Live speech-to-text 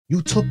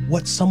You took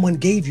what someone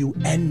gave you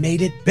and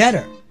made it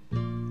better.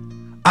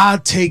 I'll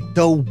take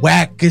the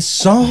wackest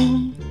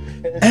song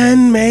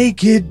and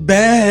make it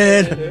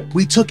better.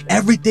 We took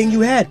everything you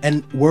had.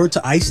 And word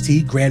to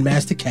Ice-T,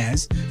 Grandmaster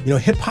Caz,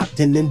 hip hop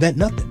didn't invent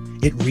nothing.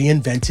 It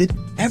reinvented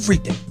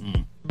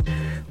everything.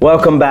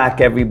 Welcome back,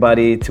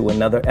 everybody, to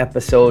another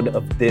episode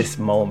of This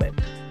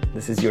Moment.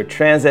 This is your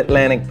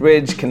transatlantic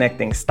bridge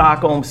connecting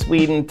Stockholm,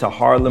 Sweden to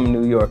Harlem,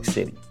 New York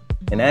City.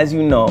 And as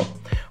you know,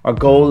 our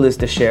goal is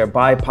to share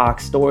BIPOC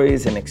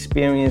stories and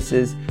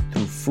experiences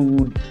through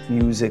food,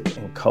 music,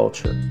 and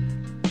culture.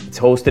 It's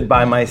hosted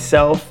by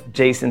myself,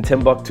 Jason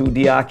Timbuktu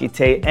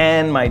Diakite,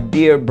 and my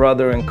dear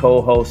brother and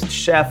co-host,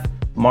 Chef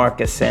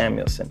Marcus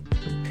Samuelson.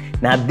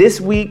 Now,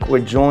 this week, we're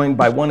joined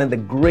by one of the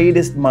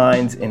greatest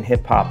minds in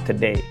hip-hop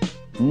today.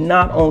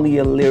 Not only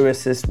a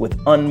lyricist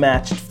with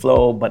unmatched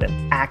flow, but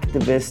an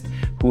activist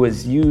who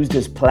has used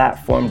his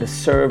platform to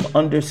serve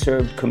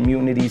underserved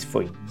communities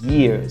for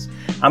years.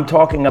 I'm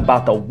talking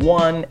about the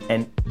one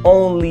and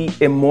only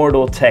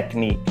Immortal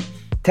Technique.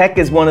 Tech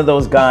is one of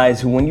those guys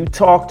who, when you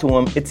talk to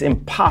him, it's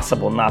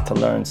impossible not to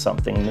learn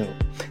something new.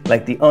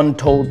 Like the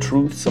untold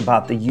truths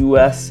about the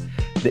US,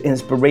 the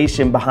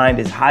inspiration behind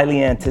his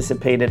highly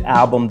anticipated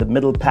album, The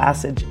Middle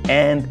Passage,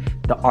 and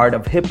the art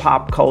of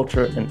hip-hop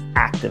culture and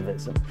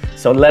activism.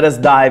 So let us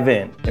dive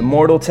in.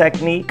 Immortal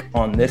Technique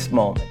on This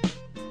Moment.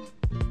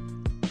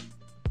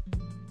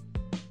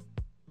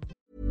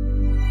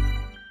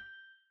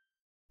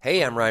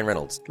 Hey, I'm Ryan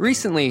Reynolds.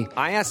 Recently,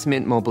 I asked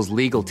Mint Mobile's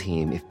legal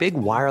team if big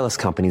wireless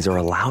companies are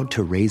allowed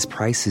to raise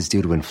prices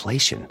due to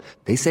inflation.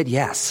 They said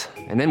yes.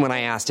 And then when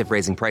I asked if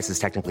raising prices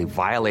technically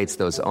violates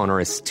those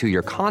onerous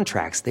two-year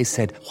contracts, they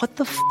said, "What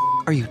the f***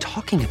 are you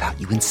talking about,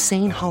 you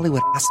insane Hollywood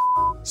ass?"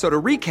 So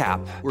to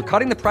recap, we're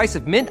cutting the price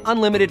of Mint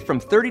Unlimited from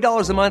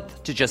 $30 a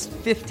month to just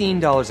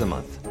 $15 a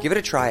month. Give it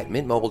a try at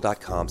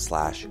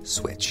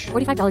mintmobile.com/switch.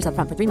 $45 up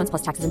front for 3 months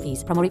plus taxes and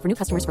fees. Promo rate for new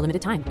customers for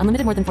limited time.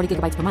 Unlimited more than 40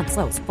 gigabytes per month.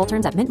 Slows full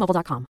terms at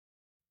mintmobile.com.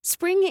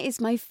 Spring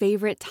is my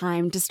favorite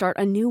time to start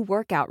a new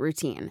workout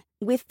routine.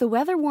 With the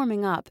weather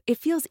warming up, it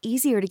feels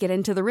easier to get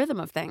into the rhythm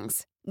of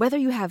things. Whether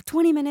you have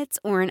 20 minutes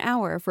or an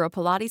hour for a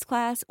Pilates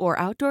class or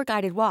outdoor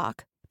guided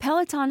walk,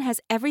 Peloton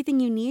has everything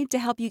you need to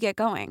help you get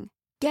going.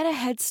 Get a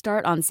head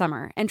start on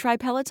summer and try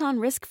Peloton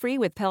risk-free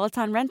with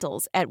Peloton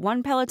Rentals at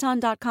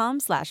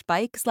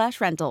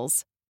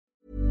onepeloton.com/bike/rentals.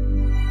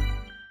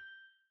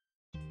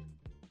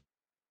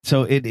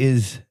 So it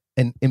is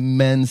an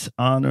immense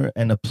honor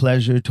and a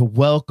pleasure to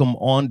welcome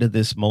onto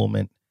This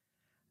Moment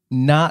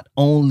not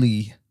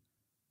only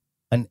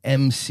an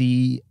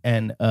MC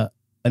and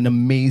an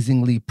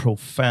amazingly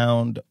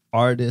profound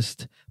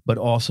artist, but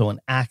also an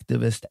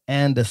activist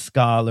and a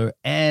scholar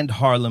and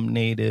Harlem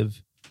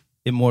native,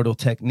 Immortal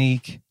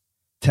Technique.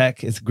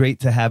 Tech, it's great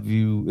to have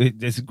you.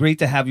 It's great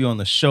to have you on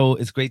the show.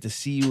 It's great to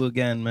see you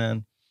again,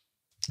 man.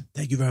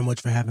 Thank you very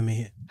much for having me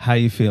here. How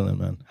you feeling,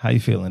 man? How you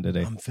feeling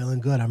today? I'm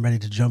feeling good. I'm ready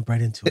to jump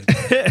right into it.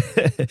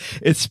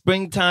 It's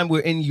springtime. We're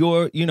in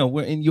your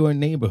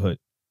neighborhood.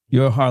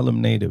 You're a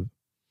Harlem native.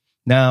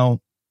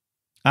 Now,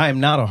 I am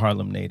not a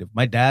Harlem native.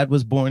 My dad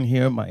was born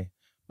here. My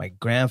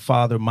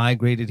grandfather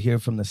migrated here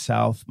from the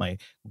South. My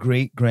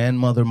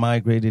great-grandmother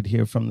migrated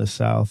here from the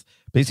South.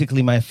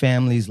 Basically, my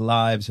family's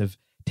lives have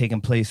taken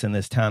place in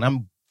this town.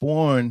 I'm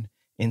born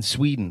in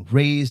Sweden,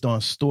 raised on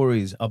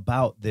stories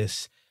about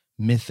this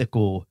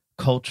mythical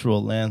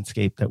cultural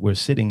landscape that we're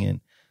sitting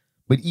in.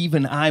 But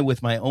even I,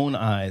 with my own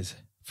eyes,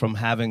 from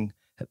having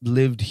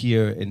lived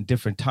here in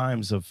different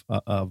times of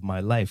my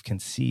life, can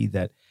see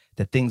that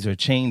things are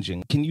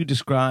changing. Can you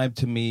describe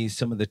to me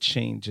some of the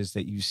changes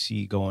that you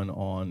see going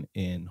on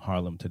in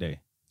Harlem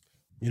today?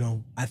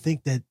 I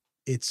think that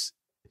it's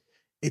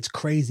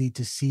crazy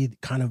to see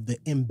kind of the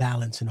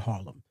imbalance in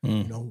Harlem.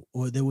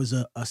 Or there was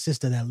a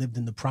sister that lived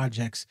in the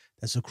projects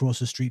that's across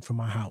the street from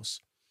my house.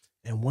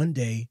 And one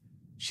day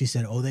she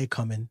said, "Oh, they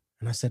coming."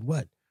 And I said,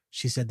 "What?"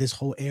 She said, "This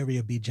whole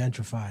area be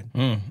gentrified."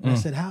 And I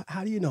said,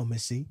 how do you know,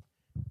 Missy?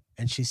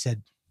 And she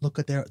said, "Look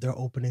at they're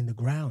opening the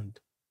ground."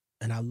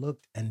 And I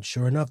looked, and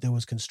sure enough, there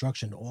was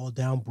construction all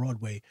down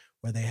Broadway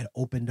where they had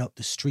opened up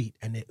the street,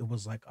 and it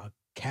was like a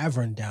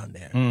cavern down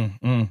there.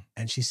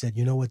 And she said,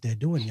 "You know what they're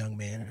doing, young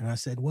man?" And I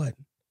said, "What?"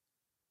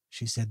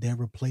 She said, "They're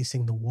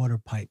replacing the water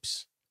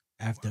pipes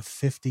after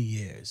 50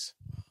 years.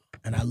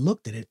 And I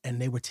looked at it, and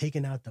they were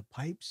taking out the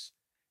pipes.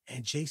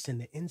 And Jason,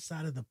 the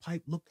inside of the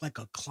pipe looked like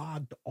a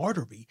clogged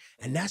artery.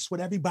 And that's what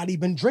everybody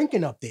been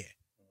drinking up there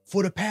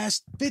for the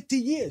past 50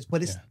 years.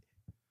 But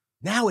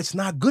now it's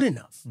not good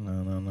enough.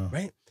 No.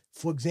 Right?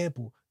 For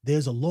example,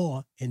 there's a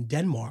law in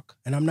Denmark,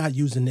 and I'm not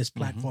using this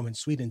platform in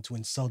Sweden to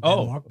insult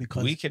Denmark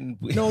because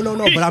No,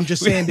 but I'm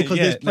just saying because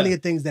there's plenty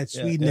of things that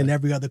Sweden and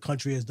every other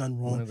country has done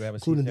wrong,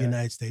 including the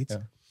United States.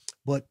 Yeah.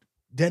 But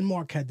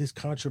Denmark had this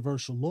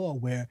controversial law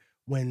where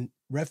when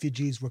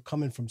refugees were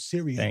coming from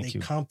Syria, they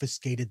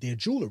confiscated their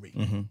jewelry.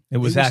 It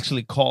was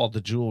actually called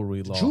the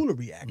Jewelry Law.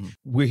 Jewelry Act.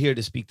 We're here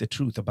to speak the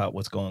truth about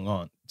what's going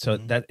on. So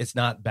that it's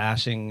not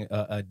bashing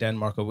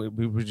Denmark.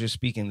 We were just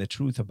speaking the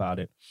truth about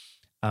it.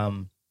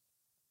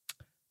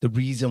 the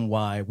reason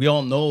why, we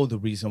all know the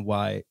reason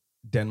why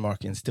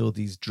Denmark instilled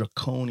these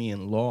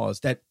draconian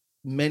laws that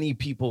many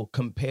people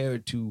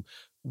compared to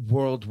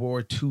World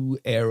War II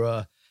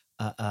era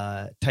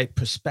type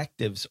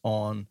perspectives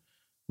on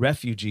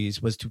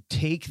refugees, was to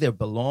take their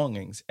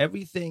belongings,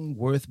 everything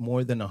worth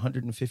more than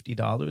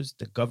 $150.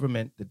 The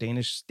government, the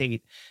Danish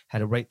state,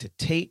 had a right to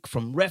take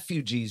from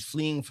refugees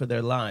fleeing for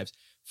their lives,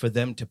 for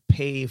them to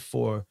pay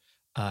for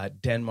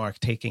Denmark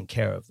taking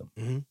care of them.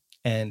 Mm-hmm.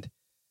 And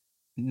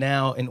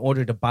now, in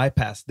order to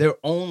bypass their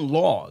own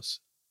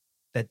laws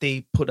that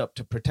they put up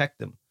to protect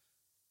them,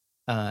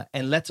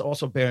 and let's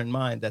also bear in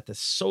mind that the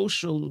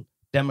social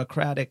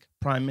democratic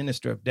prime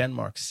minister of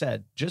Denmark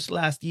said just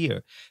last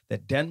year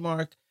that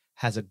Denmark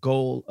has a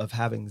goal of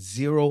having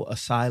 0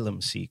 asylum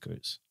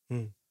seekers.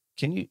 Can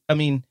you, I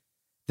mean,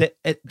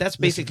 that's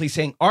basically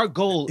saying our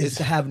goal is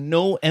to have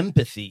no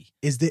empathy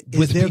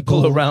with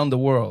people around the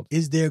world.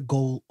 Is their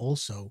goal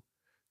also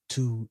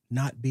to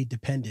not be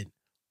dependent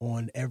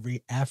on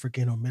every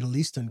African or Middle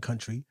Eastern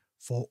country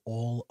for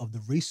all of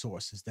the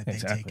resources that they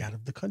take out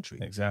of the country?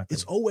 Exactly.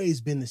 It's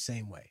always been the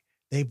same way.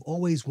 They've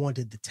always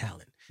wanted the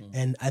talent.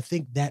 And I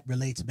think that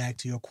relates back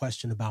to your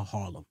question about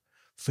Harlem.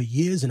 For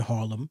years in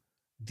Harlem,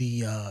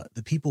 the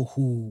people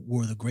who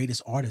were the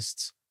greatest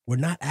artists were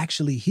not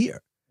actually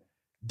here.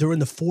 During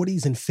the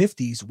 40s and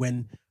 50s,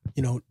 when,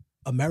 you know,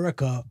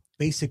 America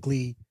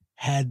basically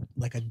had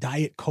like a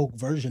Diet Coke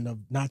version of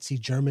Nazi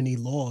Germany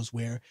laws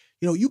where,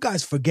 you know, you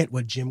guys forget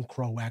what Jim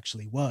Crow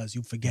actually was.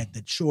 You forget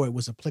that, sure, it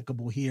was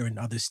applicable here in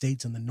other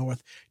states in the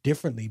North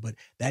differently, but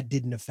that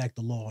didn't affect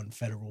the law on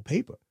federal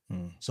paper.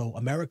 So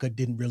America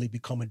didn't really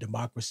become a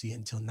democracy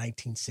until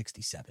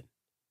 1967.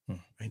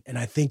 Right? And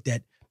I think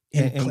that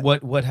And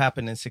what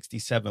happened in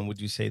 67, would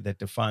you say, that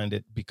defined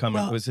it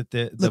becoming, was it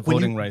the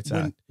Voting Rights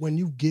Act? When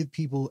you give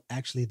people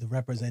actually the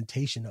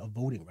representation of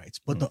voting rights.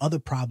 But the other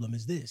problem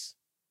is this: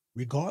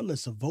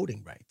 regardless of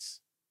voting rights,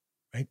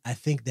 right? I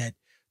think that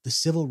the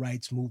civil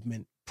rights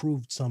movement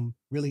proved some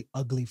really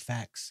ugly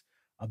facts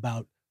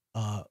about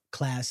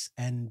class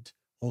and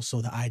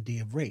also the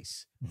idea of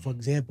race. For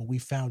example, we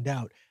found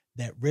out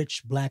that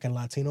rich Black and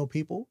Latino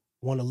people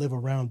want to live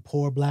around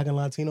poor Black and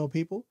Latino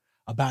people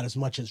about as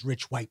much as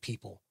rich white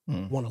people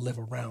want to live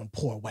around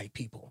poor white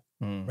people,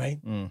 right?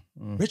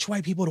 Rich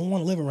white people don't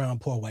want to live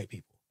around poor white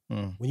people.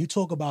 When you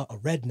talk about a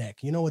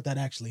redneck, you know what that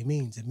actually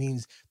means. It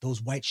means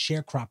those white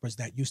sharecroppers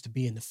that used to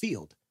be in the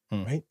field,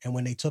 right? And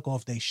when they took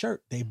off their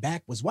shirt, their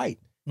back was white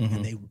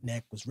and their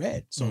neck was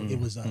red. So it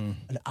was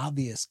an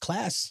obvious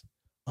class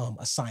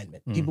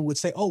assignment. People would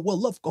say, oh, well,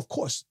 look, of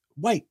course,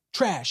 white,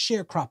 trash,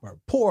 sharecropper,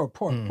 poor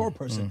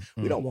person.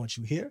 We don't want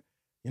you here.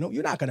 You know,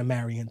 you're not going to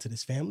marry into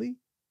this family.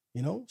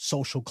 You know,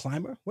 social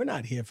climber. We're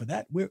not here for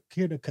that. We're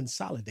here to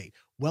consolidate.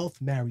 Wealth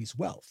marries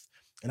wealth.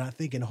 And I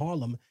think in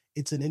Harlem,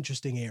 it's an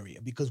interesting area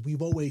because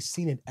we've always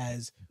seen it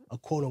as a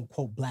quote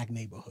unquote Black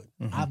neighborhood.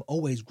 I've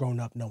always grown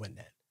up knowing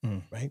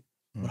that, right?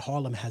 But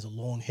Harlem has a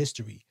long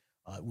history.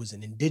 It was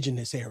an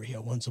indigenous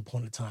area once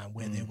upon a time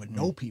where there were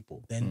no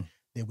people. Then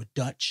there were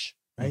Dutch,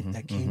 right,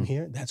 that came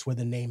here. That's where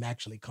the name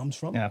actually comes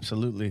from.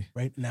 Absolutely.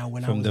 Right now,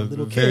 when from I was a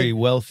little the very kid,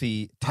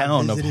 wealthy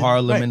town of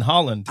Harlem in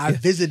Holland. I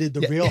visited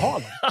the real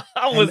Harlem.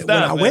 How was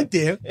that? When I went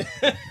there,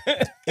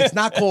 it's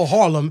not called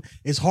Harlem.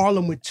 It's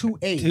Harlem with 2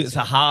 A's. It's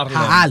a Harlem.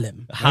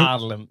 Harlem. Right?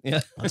 Harlem.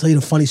 Yeah. I'll tell you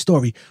the funny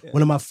story.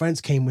 One of my friends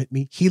came with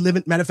me.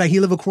 Matter of fact, he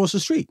lived across the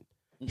street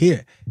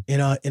here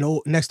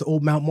next to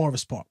Old Mount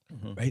Morris Park.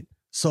 Right.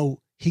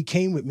 So he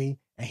came with me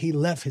and he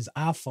left his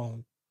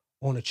iPhone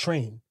on a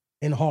train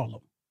in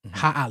Harlem.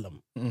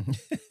 Harlem.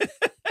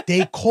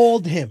 They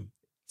called him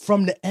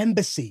from the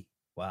embassy.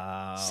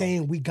 Wow.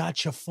 Saying, we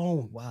got your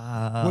phone.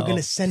 Wow. We're going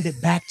to send it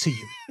back to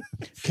you.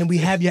 Can we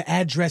have your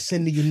address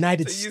in the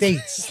United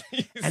States?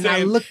 And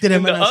I looked at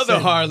him and I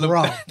said, Harlem,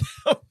 bro,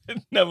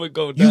 never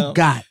go down.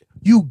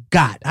 You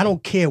got. I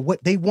don't care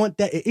what they want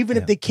that. Even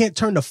if they can't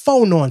turn the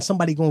phone on,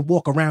 somebody going to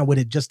walk around with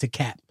it just to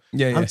cap.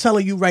 I'm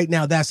telling you right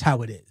now, that's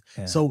how it is.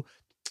 Yeah. So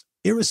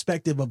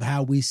irrespective of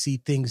how we see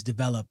things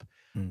develop,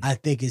 I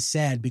think it's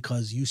sad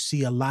because you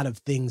see a lot of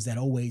things that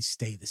always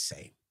stay the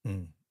same.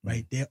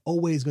 Right? There are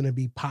always going to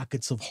be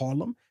pockets of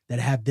Harlem that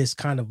have this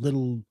kind of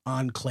little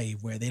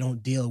enclave where they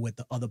don't deal with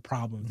the other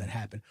problems that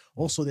happen.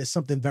 Also, there's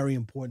something very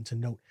important to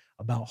note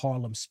about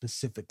Harlem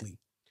specifically.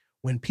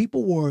 When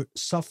people were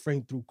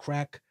suffering through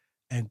crack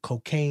and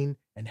cocaine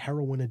and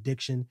heroin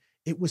addiction,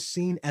 it was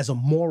seen as a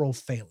moral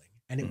failing.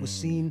 And it was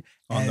seen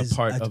on as the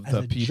part of the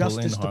a people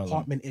Justice in Harlem.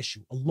 Department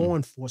issue, a law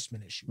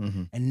enforcement issue.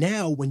 And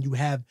now when you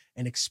have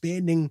an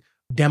expanding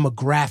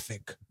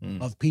demographic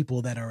of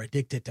people that are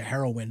addicted to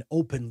heroin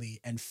openly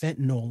and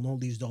fentanyl and all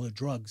these other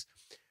drugs,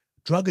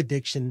 drug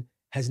addiction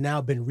has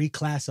now been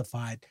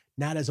reclassified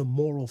not as a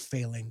moral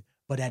failing,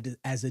 but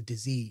as a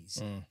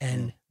disease.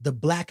 And the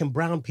Black and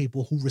brown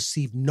people who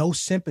receive no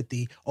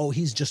sympathy, oh,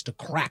 he's just a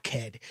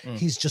crackhead.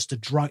 He's just a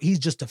drug. He's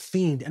just a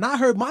fiend. And I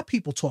heard my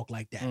people talk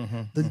like that.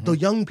 The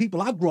young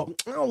people I grew up,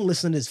 I don't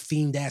listen to this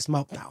fiend ass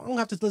mouth. I don't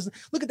have to listen.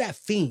 Look at that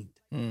fiend.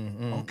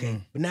 Okay.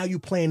 But now you're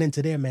playing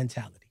into their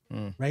mentality,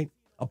 right?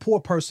 A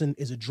poor person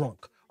is a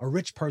drunk. A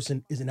rich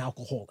person is an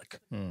alcoholic,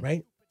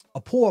 right?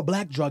 A poor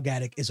black drug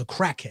addict is a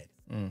crackhead.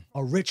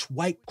 A rich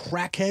white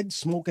crackhead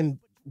smoking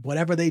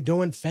whatever they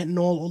doing, fentanyl,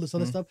 all this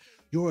other stuff.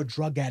 You're a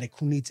drug addict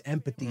who needs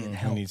empathy and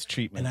help. Who needs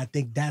treatment. And I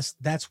think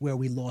that's where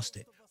we lost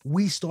it.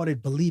 We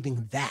started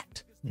believing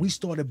that. We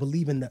started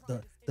believing that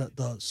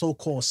the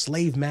so-called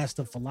slave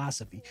master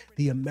philosophy,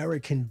 the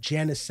American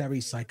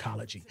janissary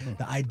psychology,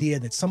 the idea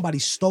that somebody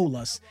stole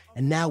us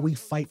and now we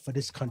fight for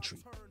this country.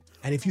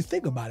 And if you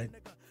think about it,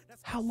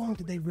 how long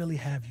did they really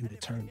have you to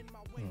turn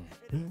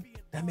them?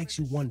 That makes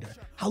you wonder.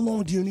 How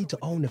long do you need to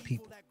own the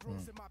people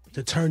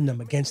to turn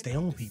them against their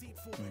own people?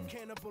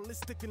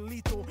 Cannibalistic and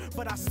lethal,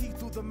 but I see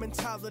through the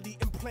mentality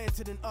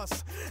implanted in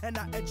us, and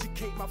I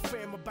educate my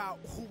fam about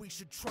who we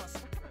should trust.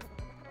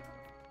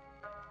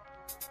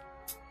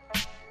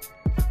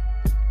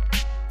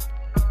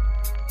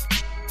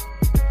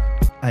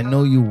 I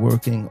know you're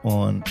working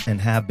on and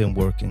have been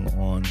working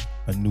on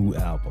a new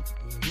album.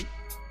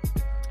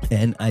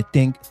 And I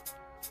think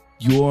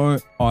your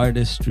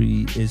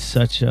artistry is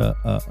such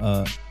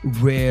a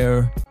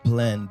rare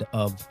blend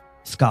of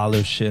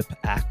scholarship,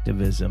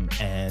 activism,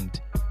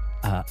 and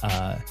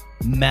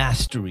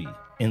mastery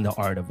in the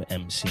art of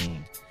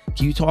emceeing.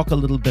 Can you talk a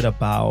little bit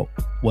about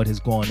what has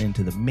gone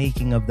into the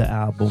making of the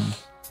album?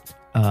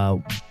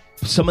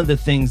 Some of the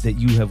things that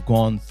you have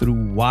gone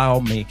through while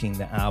making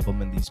the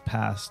album in these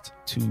past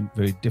 2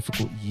 very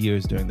difficult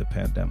years during the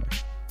pandemic.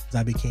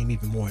 I became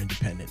even more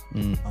independent.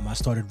 I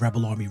started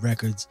Rebel Army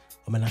Records.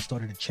 I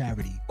started a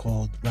charity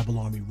called Rebel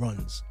Army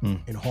Runs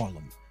in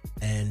Harlem.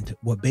 And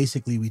what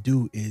basically we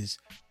do is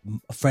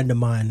a friend of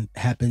mine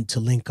happened to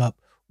link up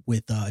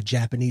with a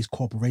Japanese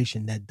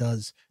corporation that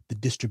does the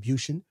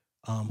distribution,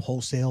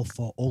 wholesale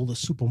for all the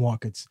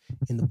supermarkets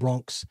in the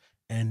Bronx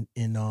and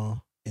in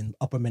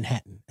Upper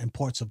Manhattan and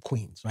parts of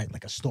Queens, right?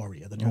 Like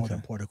Astoria, the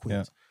northern part of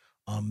Queens.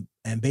 Yeah.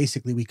 And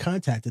basically we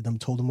contacted them,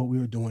 told them what we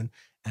were doing,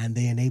 and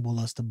they enabled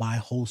us to buy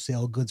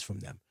wholesale goods from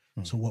them.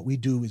 So what we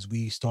do is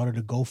we started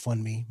a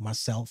GoFundMe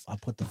myself. I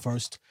put the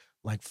first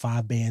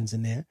 5 bands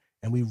in there,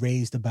 and we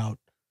raised about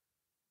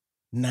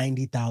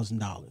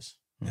 $90,000.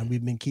 And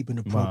we've been keeping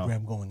the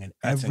program going. And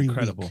every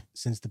week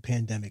since the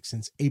pandemic,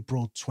 since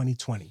April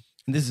 2020.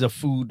 And this is a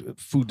food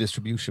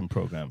distribution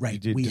program.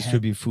 Right. You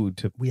distribute food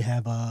to... We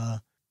have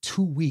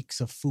 2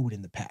 weeks of food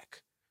in the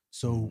pack.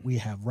 So we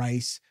have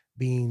rice,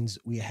 beans,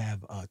 we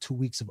have 2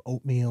 weeks of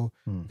oatmeal,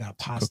 we got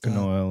pasta, cooking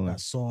oil,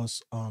 got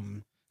sauce.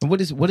 And what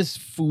does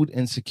food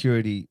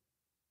insecurity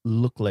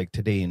look like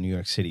today in New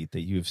York City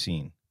that you have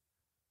seen?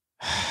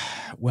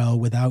 Well,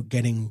 without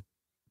getting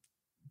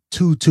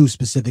too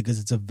specific, because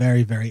it's a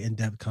very, very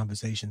in-depth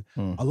conversation,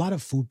 a lot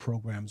of food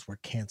programs were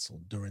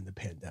canceled during the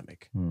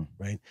pandemic,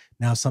 right?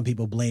 Now, some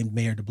people blamed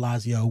Mayor de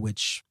Blasio,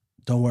 which,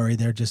 don't worry,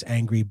 they're just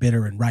angry,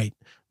 bitter, and right.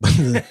 But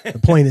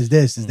the point is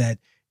this, is that,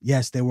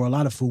 yes, there were a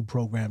lot of food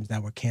programs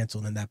that were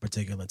canceled in that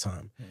particular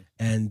time.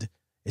 And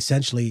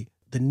essentially,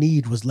 the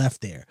need was left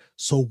there.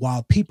 So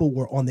while people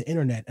were on the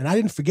internet, and I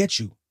didn't forget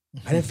you,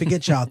 I didn't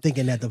forget y'all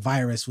thinking that the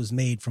virus was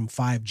made from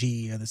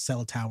 5G or the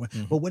cell tower,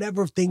 but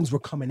whatever things were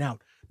coming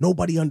out,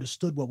 nobody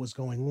understood what was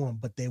going on,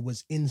 but there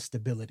was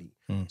instability.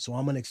 So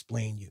I'm going to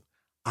explain you.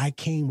 I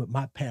came with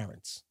my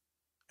parents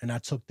and I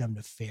took them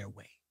to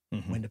Fairway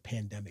when the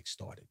pandemic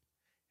started.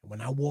 And when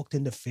I walked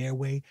into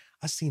Fairway,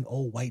 I seen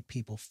old white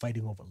people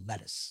fighting over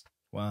lettuce.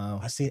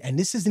 Wow. And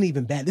this isn't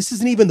even bad. This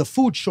isn't even the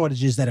food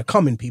shortages that are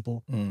coming,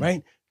 people,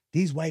 right?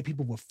 These white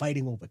people were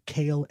fighting over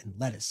kale and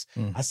lettuce.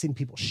 I seen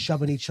people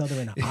shoving each other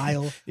in an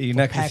aisle. You're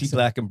not going to see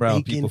black and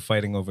brown people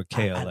fighting over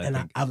kale.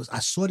 I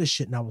saw this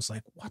shit and I was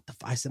like, what the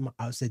fuck?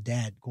 I said,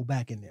 Dad, go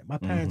back in there. My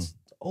parents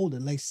older,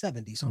 late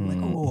 70s. So I'm like,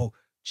 oh,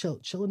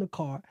 chill in the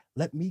car.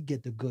 Let me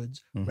get the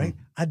goods, right?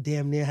 I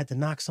damn near had to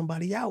knock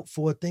somebody out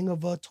for a thing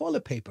of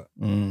toilet paper.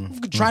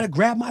 Try to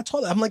grab my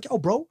toilet. I'm like, yo,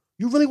 bro,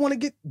 you really want to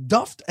get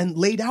duffed and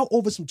laid out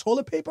over some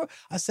toilet paper?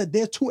 I said,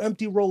 there are 2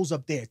 empty rolls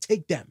up there.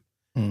 Take them.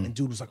 And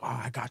dude was like, oh,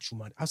 I got you,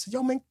 man. I said,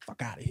 yo, man,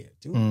 fuck out of here,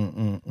 dude.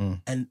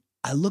 And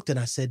I looked and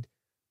I said,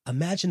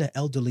 imagine an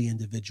elderly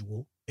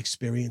individual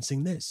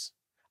experiencing this.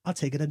 I'll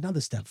take it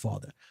another step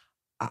farther.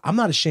 I'm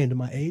not ashamed of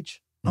my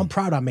age. I'm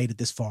proud I made it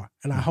this far.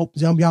 And I hope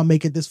y'all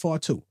make it this far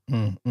too.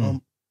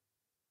 When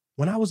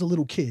I was a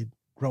little kid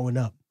growing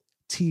up,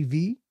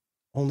 TV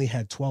only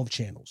had 12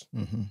 channels,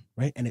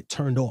 right? And it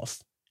turned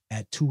off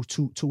at 2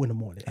 in the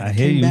morning. And I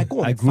hear you.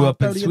 I grew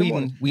up in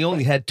Sweden. We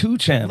only had 2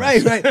 channels.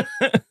 Right.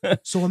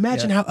 So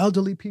imagine how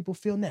elderly people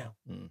feel now,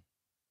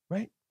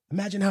 right?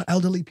 Imagine how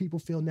elderly people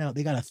feel now.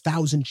 They got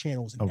 1,000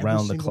 channels. And around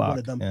every the single clock. one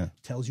of them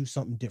tells you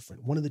something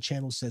different. One of the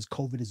channels says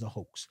COVID is a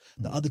hoax.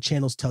 The other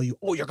channels tell you,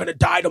 oh, you're going to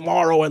die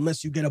tomorrow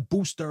unless you get a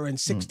booster and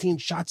 16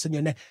 shots in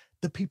your neck.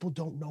 The people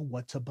don't know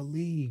what to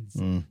believe.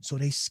 So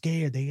they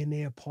scared. They in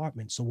their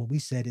apartment. So what we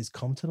said is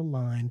come to the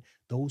line.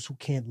 Those who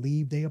can't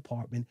leave their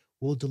apartment,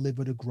 we'll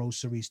deliver the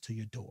groceries to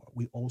your door.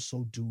 We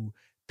also do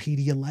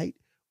Pedialyte.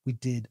 We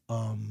did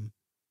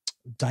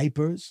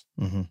diapers,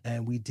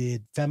 and we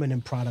did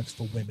feminine products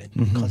for women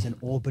because in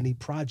Albany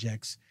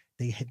projects,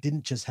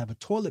 didn't just have a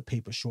toilet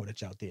paper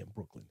shortage out there in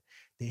Brooklyn.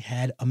 They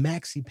had a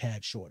maxi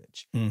pad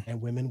shortage,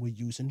 and women were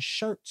using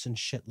shirts and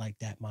shit like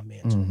that. My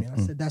man told me. And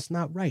I said, that's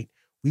not right.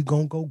 We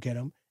gonna go get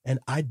them. And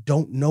I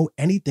don't know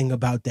anything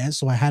about that.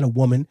 So I had a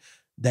woman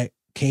that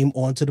came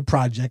onto the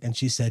project and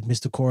she said,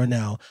 Mr.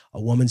 Coronel,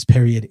 a woman's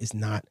period is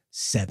not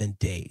 7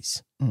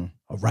 days.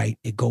 All right.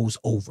 It goes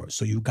over.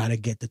 So you got to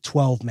get the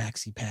 12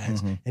 maxi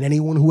pads. And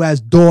anyone who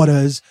has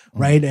daughters,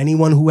 right?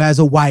 Anyone who has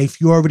a wife,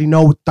 you already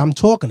know what I'm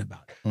talking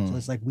about. So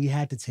it's like we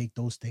had to take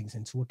those things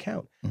into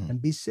account and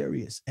be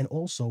serious. And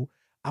also,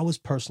 I was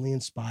personally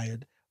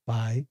inspired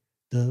by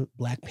the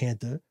Black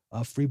Panther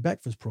free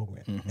breakfast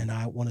program. And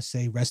I want to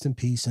say rest in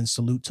peace and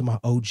salute to my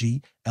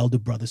OG, elder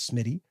brother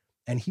Smitty.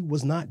 And he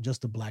was not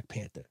just a Black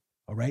Panther,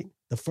 all right?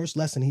 The first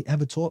lesson he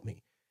ever taught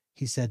me,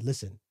 he said,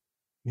 listen,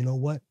 you know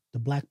what? The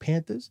Black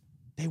Panthers,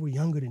 they were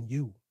younger than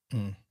you.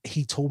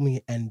 He told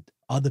me, and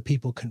other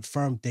people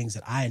confirmed things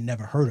that I had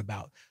never heard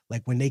about.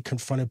 Like when they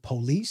confronted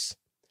police,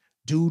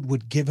 dude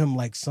would give him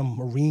like some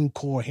Marine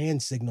Corps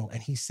hand signal,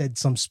 and he said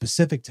something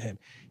specific to him.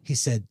 He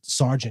said,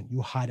 Sergeant,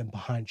 you hiding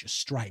behind your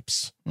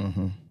stripes.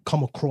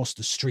 Come across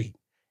the street.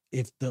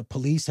 If the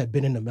police had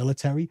been in the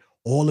military,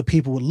 all the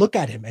people would look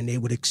at him and they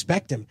would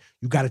expect him.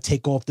 You got to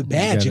take off the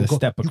badge and go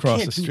step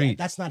across the street.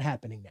 That's not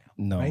happening now.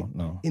 No, right?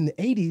 no. In the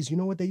 80s, you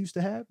know what they used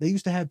to have? They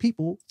used to have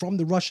people from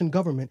the Russian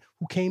government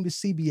who came to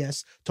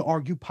CBS to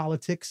argue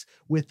politics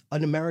with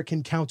an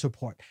American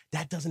counterpart.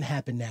 That doesn't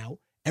happen now.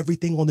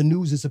 Everything on the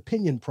news is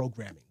opinion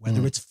programming,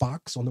 whether it's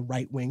Fox on the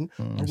right wing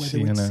or whether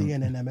it's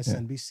CNN,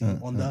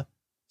 MSNBC on the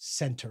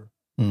center.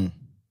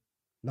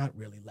 Not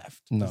really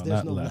left. No, there's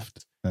not no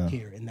left.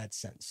 here in that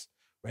sense,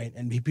 right?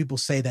 And people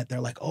say that they're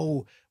like,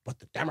 oh, but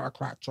the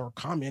Democrats are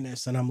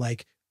communists. And I'm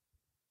like,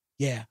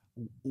 yeah,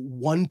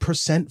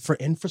 1% for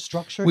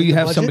infrastructure. Well, you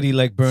have somebody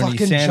like Bernie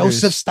fucking Sanders.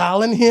 Joseph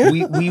Stalin here.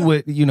 we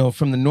would,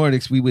 from the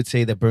Nordics, we would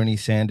say that Bernie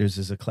Sanders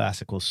is a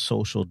classical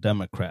social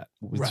democrat,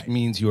 which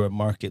means you're a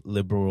market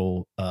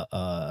liberal,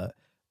 a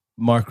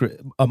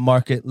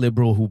market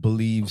liberal who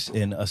believes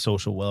in a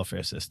social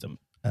welfare system.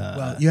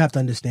 Well, you have to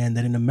understand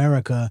that in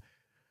America,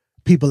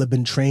 people have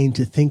been trained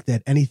to think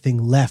that anything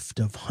left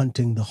of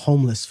hunting the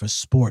homeless for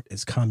sport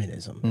is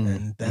communism.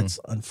 And that's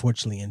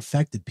unfortunately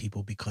infected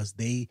people because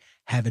they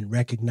haven't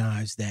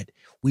recognized that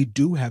we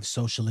do have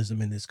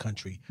socialism in this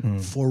country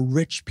for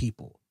rich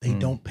people. They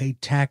don't pay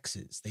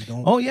taxes. They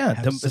don't. Oh,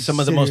 yeah. Some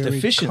of the most subsidiary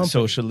efficient companies.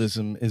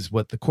 socialism is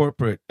what the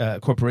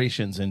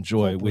corporations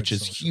enjoy, which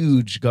is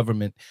huge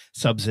government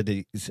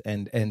subsidies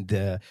and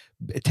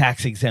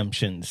tax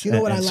exemptions. You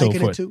know what I and so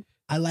liken it forth. to?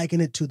 I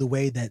liken it to the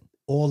way that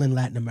all in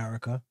Latin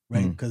America,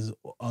 right? Because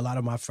a lot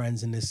of my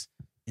friends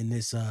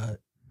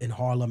in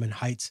Harlem and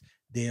Heights,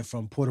 they're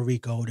from Puerto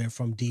Rico, they're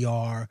from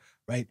DR,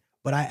 right?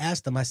 But I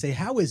asked them, I say,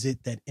 how is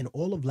it that in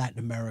all of Latin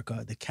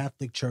America, the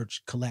Catholic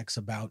Church collects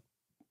about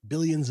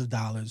billions of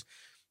dollars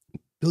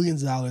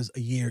a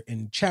year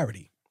in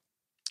charity?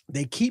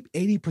 They keep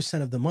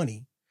 80% of the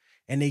money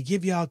and they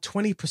give y'all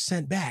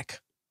 20% back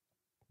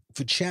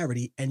for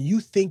charity, and you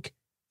think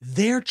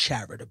they're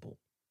charitable.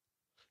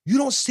 You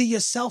don't see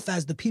yourself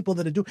as the people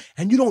that are doing,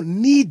 and you don't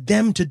need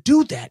them to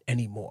do that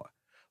anymore.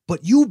 But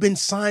you've been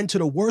signed to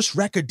the worst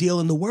record deal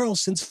in the world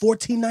since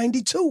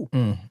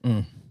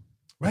 1492,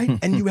 right?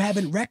 And you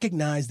haven't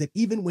recognized that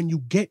even when you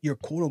get your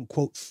quote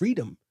unquote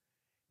freedom,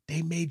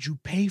 they made you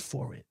pay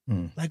for it,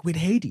 like with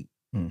Haiti.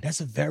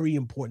 That's a very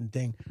important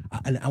thing.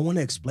 And I want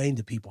to explain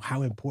to people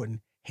how important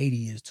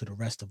Haiti is to the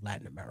rest of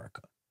Latin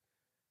America.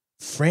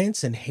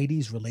 France and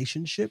Haiti's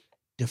relationship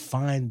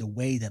define the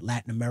way that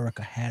Latin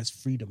America has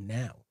freedom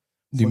now.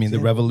 You mean the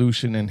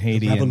revolution in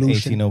Haiti in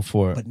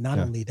 1804? But not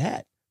only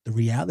that, the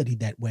reality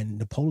that when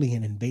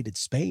Napoleon invaded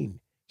Spain,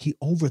 he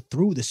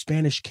overthrew the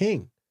Spanish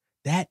king.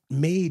 That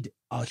made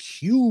a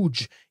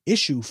huge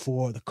issue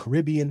for the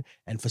Caribbean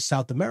and for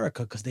South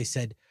America because they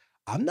said,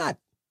 I'm not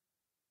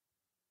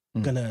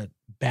going to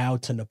bow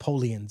to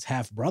Napoleon's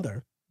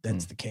half-brother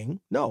that's the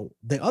king. No,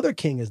 the other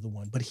king is the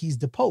one, but he's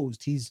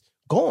deposed. He's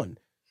gone.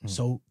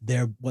 So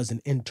there was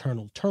an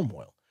internal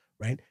turmoil,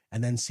 right?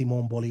 And then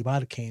Simón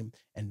Bolívar came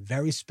and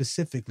very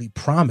specifically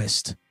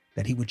promised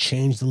that he would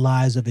change the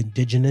lives of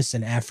indigenous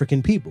and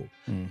African people.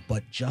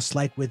 But just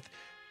like with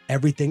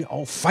everything,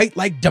 fight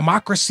like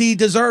democracy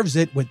deserves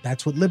it.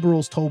 That's what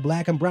liberals told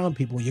black and brown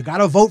people. You got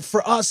to vote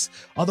for us.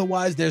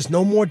 Otherwise, there's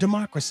no more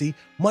democracy.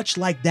 Much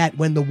like that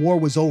when the war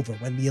was over,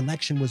 when the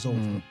election was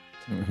over.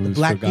 The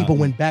black people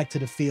went back to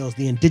the fields.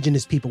 The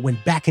indigenous people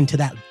went back into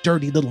that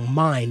dirty little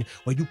mine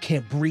where you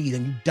can't breathe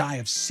and you die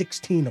of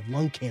 16 of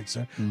lung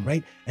cancer,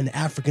 right? And the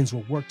Africans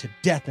were worked to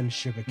death in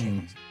sugar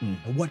canes.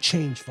 And what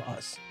changed for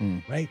us,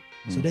 right?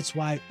 So that's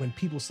why when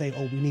people say,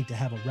 oh, we need to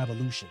have a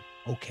revolution,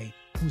 okay,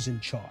 who's in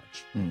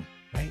charge,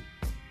 right?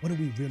 What are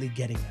we really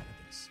getting out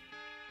of this?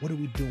 What are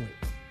we doing?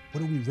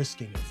 What are we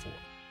risking it for?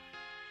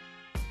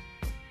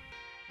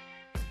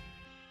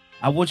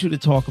 I want you to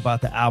talk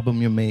about the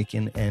album you're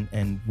making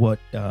and what,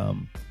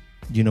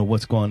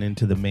 what's gone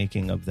into the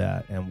making of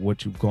that and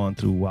what you've gone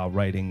through while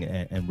writing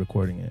and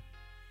recording it.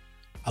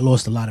 I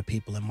lost a lot of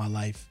people in my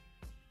life.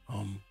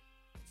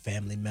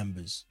 family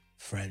members,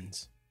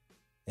 friends.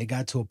 It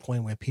got to a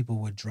point where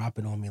people were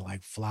dropping on me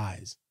like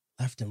flies,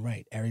 left and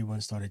right.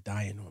 Everyone started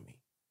dying on me.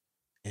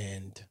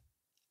 And,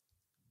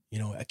 you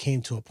know, I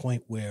came to a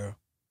point where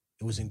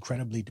it was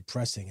incredibly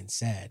depressing and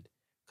sad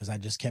because I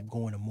just kept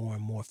going to more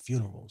and more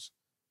funerals.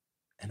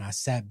 And I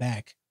sat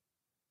back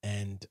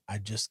and I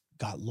just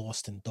got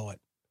lost in thought.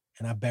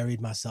 And I buried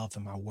myself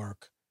in my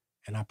work.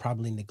 And I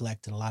probably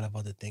neglected a lot of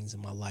other things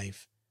in my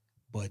life.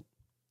 But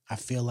I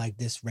feel like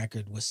this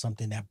record was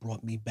something that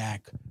brought me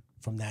back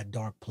from that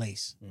dark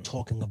place,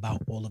 talking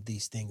about all of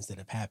these things that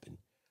have happened,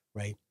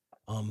 right?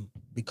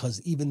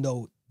 Because even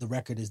though the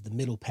record is the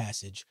middle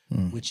passage,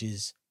 which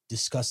is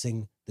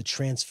discussing the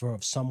transfer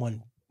of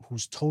someone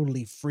who's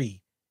totally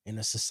free in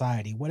a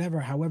society,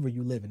 however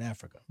you live in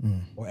Africa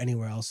or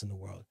anywhere else in the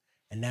world,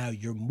 and now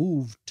you're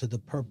moved to the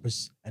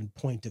purpose and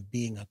point of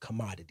being a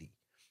commodity.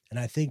 And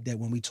I think that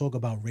when we talk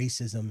about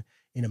racism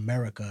in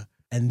America,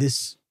 and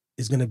this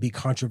is going to be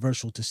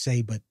controversial to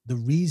say, but the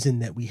reason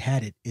that we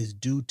had it is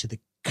due to the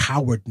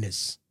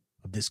cowardness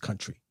of this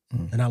country.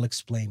 And I'll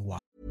explain why.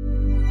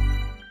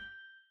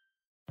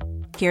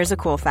 Here's a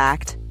cool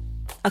fact.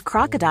 A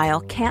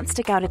crocodile can't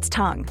stick out its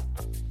tongue.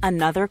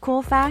 Another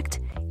cool fact,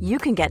 you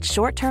can get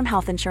short-term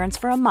health insurance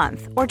for a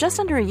month or just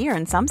under a year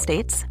in some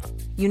states.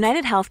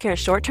 United Healthcare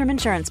short-term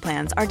insurance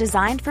plans are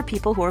designed for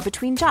people who are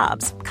between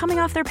jobs, coming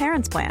off their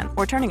parents' plan,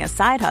 or turning a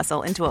side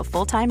hustle into a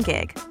full-time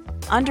gig.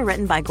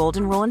 Underwritten by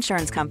Golden Rule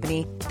Insurance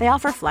Company, they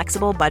offer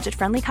flexible,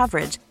 budget-friendly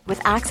coverage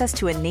with access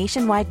to a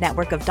nationwide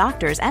network of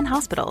doctors and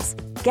hospitals.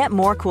 Get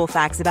more cool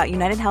facts about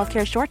United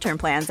Healthcare short-term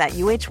plans at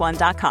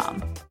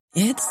uh1.com.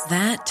 It's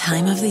that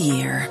time of the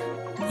year.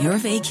 Your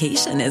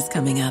vacation is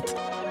coming up.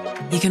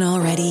 You can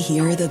already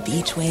hear the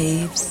beach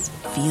waves,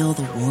 feel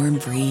the warm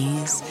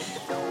breeze,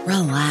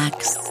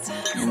 relax,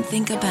 and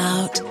think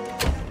about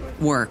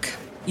work.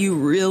 You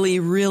really,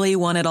 really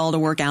want it all to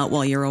work out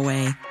while you're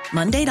away.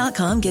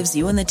 Monday.com gives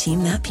you and the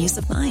team that peace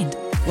of mind.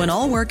 When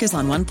all work is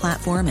on one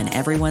platform and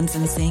everyone's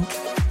in sync,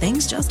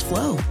 things just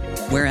flow.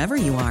 Wherever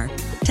you are,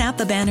 tap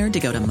the banner to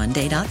go to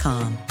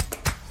Monday.com.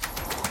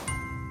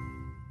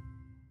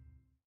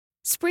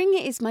 Spring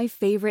is my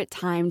favorite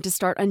time to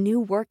start a new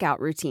workout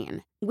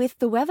routine. With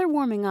the weather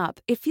warming up,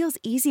 it feels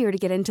easier to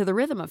get into the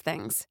rhythm of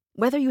things.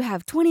 Whether you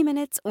have 20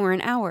 minutes or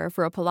an hour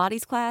for a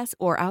Pilates class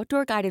or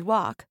outdoor guided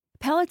walk,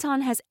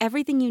 Peloton has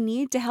everything you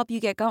need to help you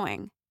get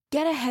going.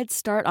 Get a head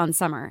start on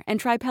summer and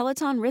try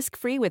Peloton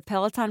risk-free with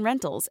Peloton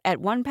Rentals at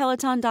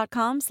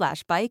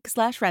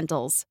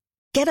onepeloton.com/bike/rentals.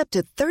 Get up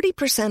to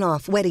 30%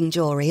 off wedding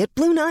jewelry at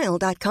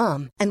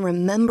BlueNile.com and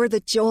remember the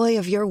joy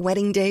of your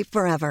wedding day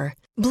forever.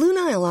 Blue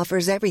Nile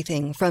offers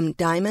everything from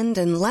diamond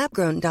and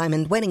lab-grown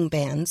diamond wedding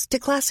bands to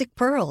classic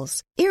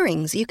pearls,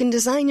 earrings you can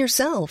design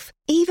yourself,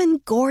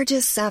 even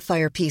gorgeous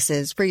sapphire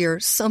pieces for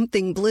your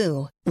something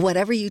blue.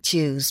 Whatever you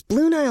choose,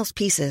 Blue Nile's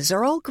pieces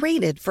are all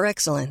graded for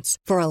excellence,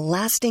 for a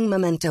lasting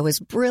memento as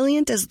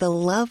brilliant as the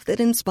love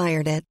that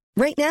inspired it.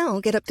 Right now,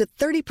 get up to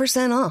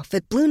 30% off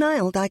at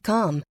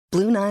BlueNile.com.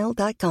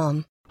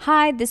 BlueNile.com.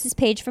 Hi, this is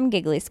Paige from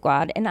Giggly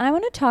Squad, and I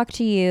want to talk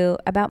to you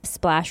about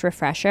Splash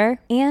Refresher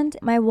and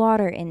my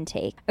water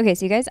intake. Okay,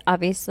 so you guys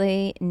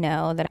obviously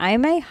know that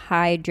I'm a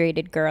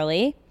hydrated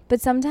girly,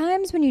 but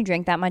sometimes when you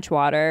drink that much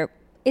water,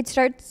 it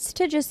starts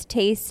to just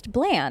taste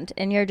bland,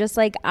 and you're just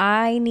like,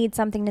 I need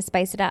something to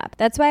spice it up.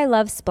 That's why I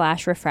love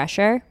Splash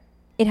Refresher.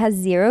 It has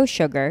 0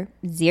 sugar,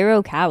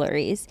 0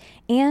 calories,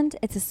 and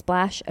it's a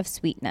splash of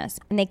sweetness.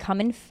 And they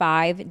come in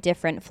 5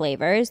 different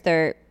flavors.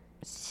 They're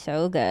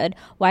so good.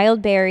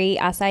 Wild berry,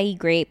 acai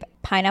grape,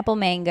 pineapple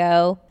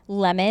mango,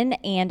 lemon,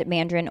 and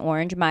mandarin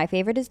orange. My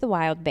favorite is the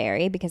wild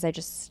berry because I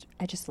just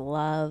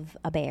love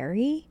a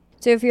berry.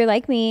 So if you're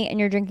like me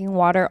and you're drinking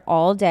water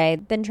all day,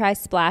 then try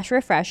Splash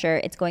Refresher.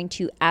 It's going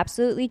to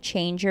absolutely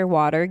change your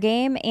water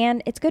game,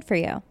 and it's good for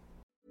you.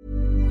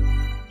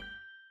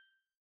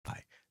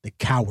 The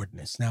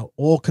cowardness. Now,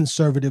 all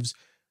conservatives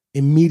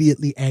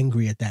immediately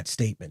angry at that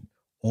statement.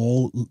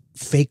 All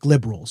fake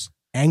liberals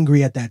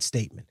angry at that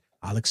statement.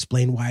 I'll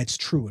explain why it's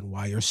true and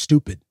why you're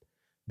stupid.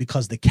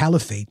 Because the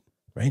caliphate,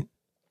 right?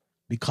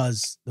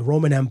 Because the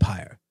Roman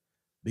Empire,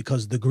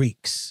 because the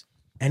Greeks,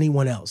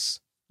 anyone else,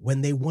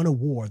 when they won a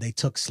war, they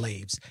took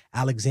slaves.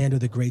 Alexander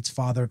the Great's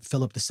father,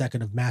 Philip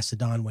II of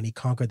Macedon, when he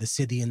conquered the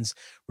Scythians,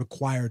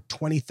 required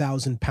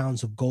 20,000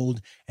 pounds of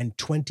gold and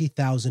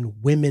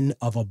 20,000 women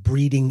of a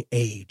breeding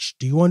age.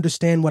 Do you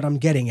understand what I'm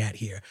getting at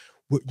here?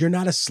 You're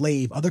not a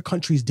slave. Other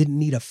countries didn't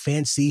need a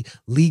fancy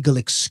legal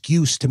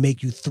excuse to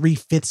make you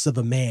 3/5 of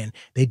a man.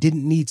 They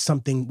didn't need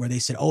something where they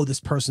said, oh,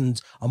 this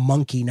person's a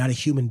monkey, not a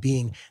human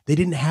being. They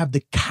didn't have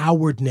the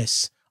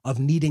cowardness of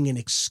needing an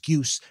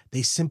excuse.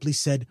 They simply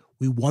said,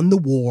 we won the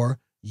war,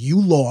 you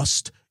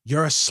lost,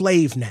 you're a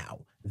slave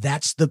now.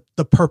 That's the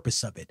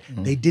purpose of it.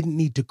 Mm-hmm. They didn't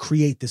need to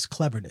create this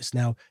cleverness.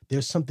 Now,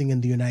 there's something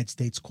in the United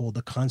States called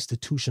the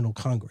Constitutional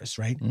Congress,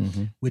 right?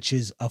 Mm-hmm. Which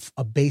is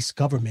a base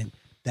government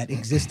that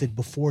existed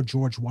before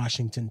George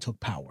Washington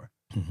took power.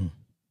 Mm-hmm.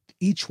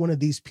 Each one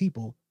of these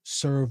people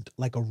served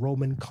like a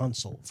Roman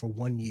consul for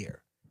 1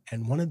 year.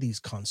 And one of these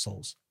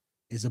consuls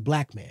is a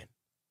black man.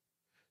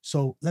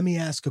 So let me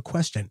ask a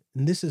question,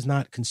 and this is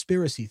not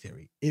conspiracy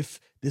theory. If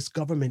this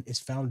government is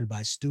founded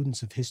by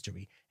students of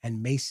history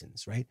and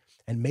Masons, right?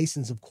 And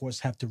Masons, of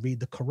course, have to read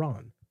the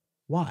Quran.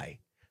 Why?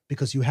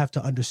 Because you have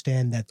to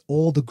understand that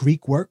all the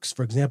Greek works,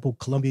 for example,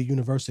 Columbia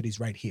University is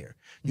right here.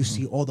 You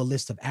see all the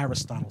list of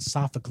Aristotle,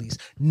 Sophocles.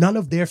 None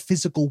of their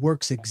physical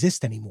works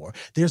exist anymore.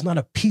 There's not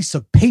a piece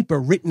of paper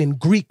written in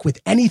Greek with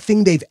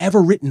anything they've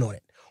ever written on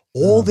it.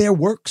 All their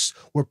works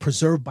were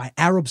preserved by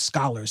Arab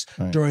scholars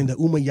during the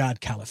Umayyad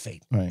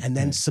Caliphate, and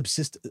then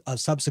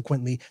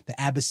subsequently the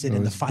Abbasid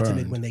and the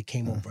Fatimid when they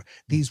came over.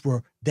 These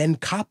were then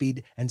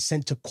copied and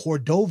sent to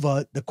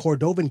Cordova, the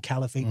Cordovan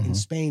Caliphate in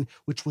Spain,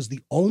 which was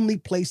the only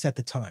place at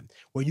the time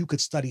where you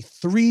could study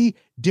 3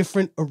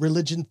 different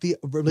religious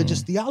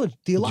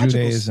theological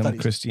Judaism,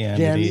 studies,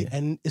 Christianity,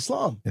 and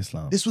Islam.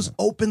 This was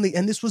openly,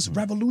 and this was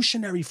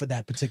revolutionary for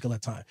that particular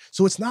time.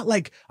 So it's not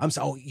like I'm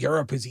saying, oh,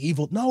 Europe is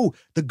evil. No,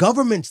 the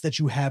governments that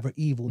you have are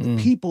evil. The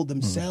people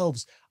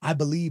themselves, I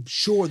believe,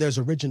 sure, there's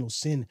original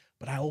sin,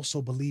 but I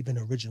also believe in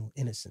original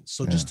innocence.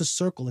 So just to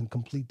circle and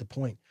complete the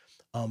point,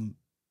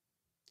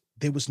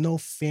 there was no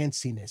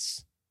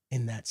fanciness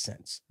in that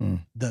sense.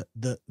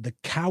 The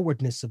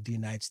cowardness of the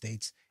United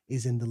States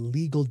is in the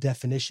legal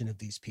definition of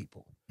these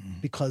people,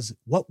 because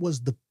what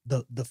was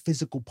the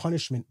physical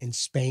punishment in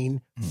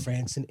Spain,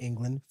 France, and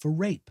England for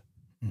rape?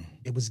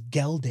 It was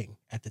gelding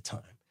at the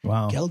time.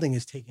 Wow. Gelding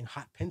is taking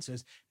hot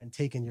pincers and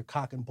taking your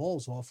cock and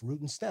balls off root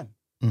and stem.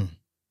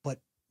 But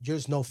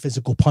there's no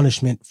physical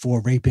punishment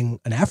for raping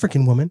an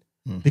African woman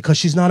because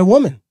she's not a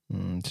woman.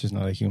 She's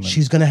not a human.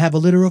 She's going to have a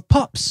litter of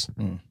pups.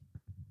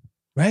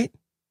 Right?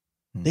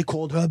 They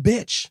called her a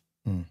bitch.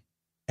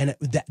 And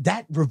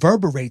that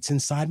reverberates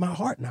inside my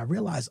heart. And I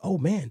realize, oh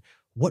man,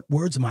 what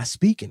words am I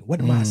speaking? What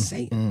am I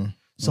saying?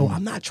 So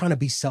I'm not trying to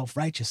be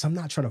self-righteous. I'm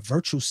not trying to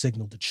virtue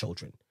signal to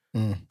children.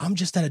 I'm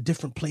just at a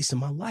different place in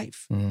my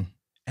life.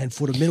 And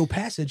for the middle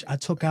passage, I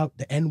took out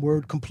the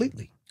N-word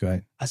completely.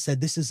 Right. I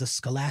said, this is a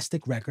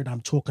scholastic record. I'm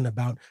talking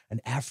about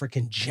an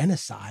African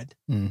genocide.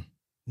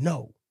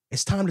 No,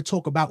 it's time to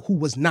talk about who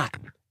was not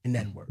in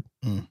that word,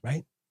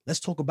 right? Let's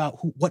talk about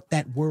what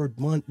that word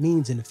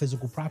means in the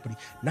physical property,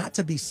 not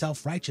to be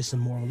self-righteous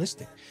and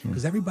moralistic,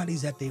 because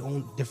everybody's at their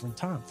own different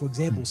time. For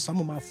example, some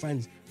of my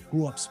friends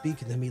grew up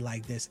speaking to me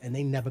like this, and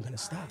they never going to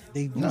stop.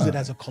 They use it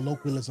as a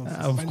colloquialism for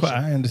of friendship. course,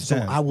 I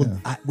understand. So I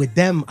will, with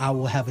them, I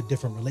will have a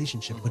different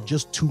relationship, but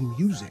just to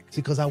music,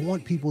 because I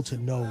want people to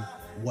know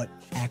what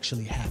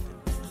actually happened.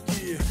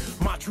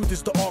 My truth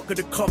is the Ark of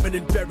the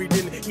Covenant buried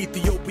in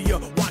Ethiopia.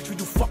 Watch who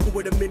you fucking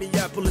with a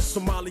Minneapolis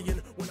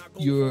Somalian.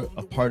 You're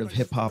a part of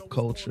hip hop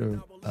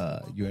culture.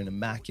 You're an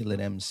immaculate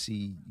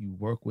MC. You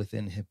work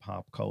within hip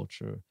hop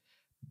culture,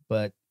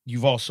 but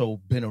you've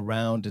also been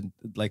around, and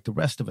like the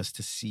rest of us,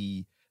 to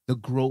see the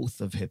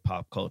growth of hip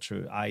hop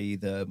culture, i.e.,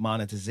 the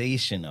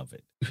monetization of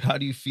it. How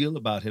do you feel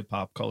about hip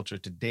hop culture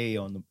today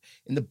in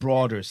the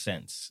broader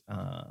sense?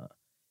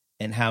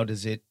 And how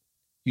does it,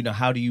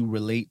 how do you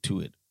relate to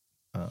it?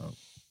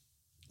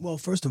 Well,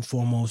 first and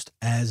foremost,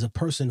 as a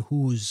person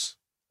who's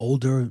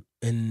older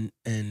in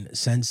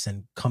sense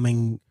and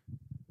coming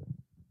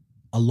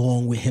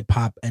along with hip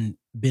hop and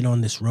been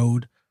on this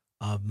road,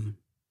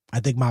 I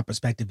think my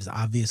perspective is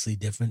obviously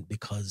different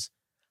because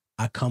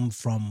I come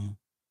from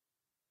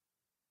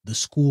the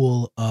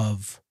school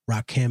of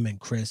Rakim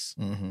and Chris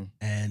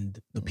and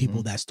the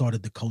people that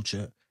started the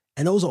culture.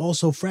 And those are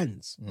also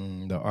friends.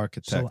 The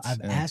architects. So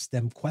I've asked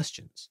them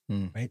questions,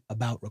 right,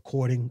 about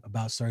recording,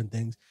 about certain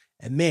things.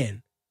 And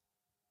man,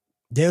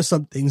 there's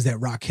some things that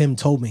Rakim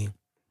told me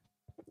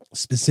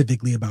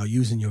specifically about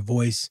using your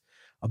voice,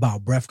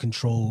 about breath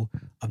control,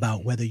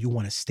 about whether you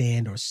want to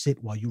stand or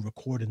sit while you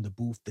record in the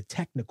booth, the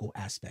technical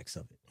aspects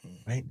of it,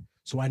 right?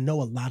 So I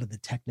know a lot of the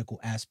technical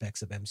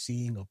aspects of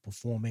emceeing, of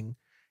performing,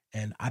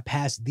 and I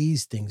pass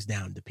these things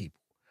down to people.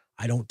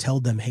 I don't tell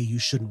them, hey, you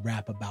shouldn't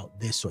rap about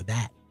this or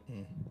that.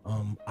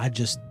 I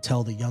just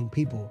tell the young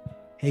people,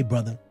 hey,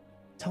 brother,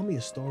 tell me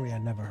a story I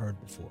never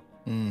heard before.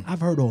 I've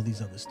heard all these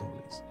other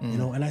stories,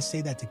 and I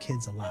say that to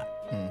kids a lot.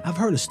 I've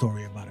heard a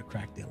story about a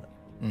crack dealer.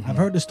 I've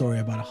heard the story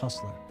about a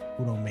hustler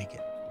who don't make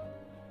it.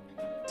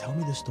 Tell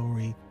me the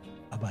story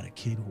about a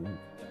kid who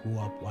grew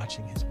up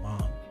watching his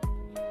mom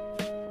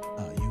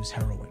use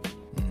heroin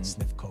and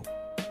sniff coke.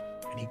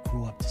 And he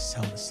grew up to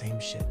sell the same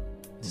shit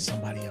to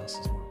somebody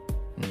else's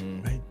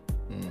mom, right?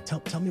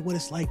 Tell me what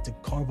it's like to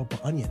carve up an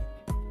onion,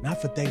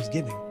 not for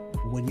Thanksgiving,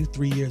 but when you're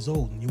 3 years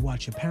old and you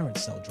watch your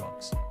parents sell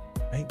drugs,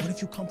 right? What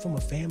if you come from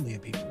a family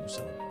of people who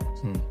sell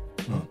drugs?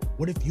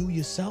 What if you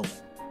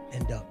yourself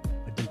end up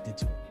addicted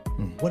to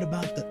it? What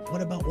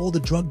about all the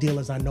drug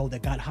dealers I know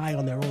that got high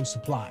on their own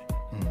supply?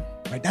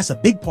 Right? That's a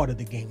big part of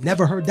the game.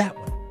 Never heard that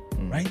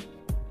one, right?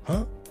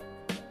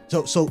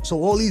 So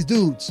all these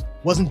dudes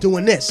wasn't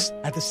doing this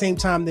at the same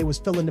time they was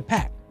filling the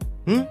pack.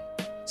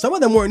 Some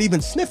of them weren't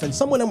even sniffing.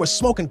 Some of them were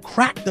smoking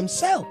crack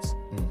themselves.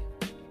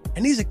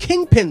 And these are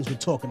kingpins we're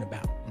talking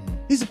about.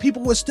 These are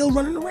people who are still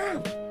running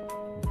around.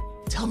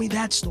 Tell me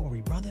that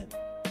story, brother.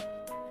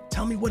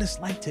 Tell me what it's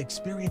like to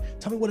experience.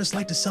 Tell me what it's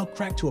like to sell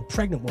crack to a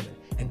pregnant woman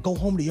and go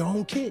home to your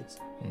own kids.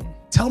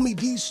 Tell me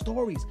these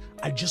stories.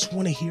 I just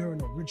want to hear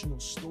an original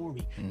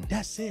story.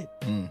 That's it.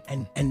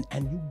 And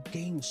you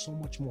gain so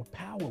much more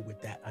power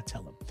with that, I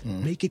tell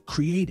them. Make it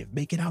creative.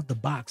 Make it out the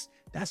box.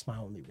 That's my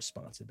only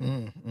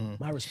responsibility.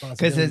 My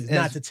responsibility is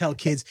not to tell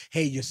kids,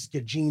 hey, your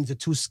jeans are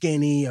too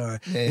skinny,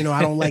 or, I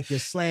don't like your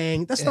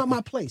slang. That's not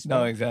my place, bro.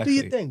 No, exactly.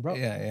 Do your thing, bro.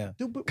 Yeah.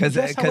 Because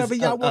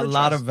a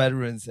lot of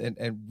veterans,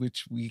 and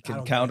which we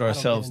can count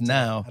ourselves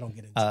now, I don't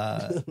get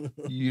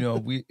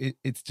into it.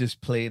 It's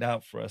just played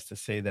out for us to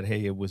say that,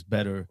 hey, it was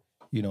better.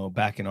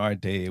 Back in our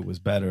day, it was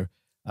better.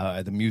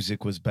 The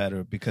music was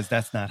better, because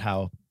that's not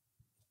how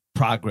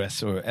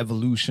progress or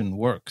evolution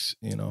works,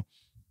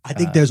 I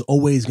think there's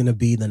always going to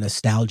be the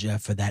nostalgia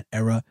for that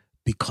era,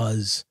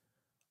 because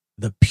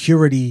the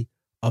purity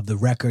of the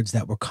records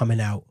that were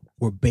coming out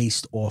were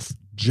based off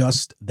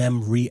just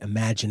them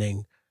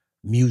reimagining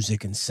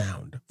music and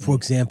sound. For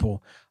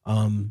example,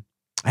 I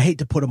hate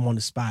to put him on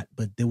the spot,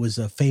 but there was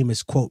a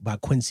famous quote by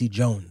Quincy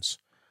Jones.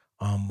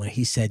 When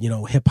he said,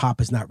 hip hop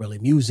is not really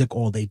music.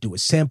 All they do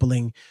is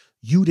sampling.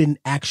 You didn't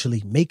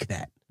actually make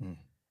that.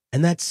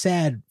 And that's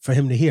sad for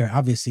him to hear.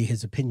 Obviously,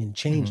 his opinion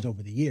changed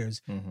over the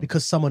years,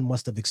 because someone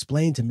must have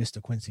explained to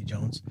Mr. Quincy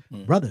Jones,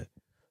 brother,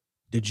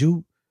 did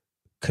you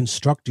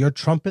construct your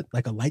trumpet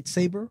like a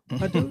lightsaber,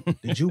 my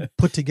dude? Did you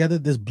put together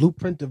this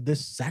blueprint of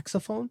this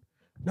saxophone?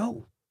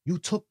 No, you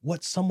took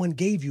what someone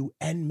gave you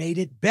and made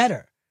it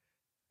better.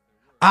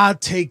 I'll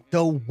take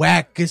the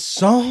wackest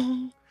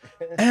song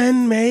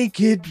and make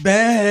it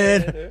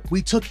bad.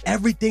 We took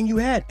everything you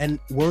had. And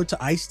word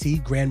to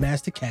Ice-T,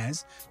 Grandmaster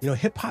Caz,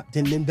 hip hop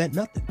didn't invent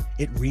nothing.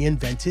 It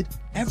reinvented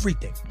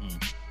everything.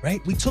 Right?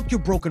 We took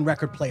your broken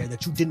record player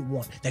that you didn't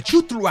want, that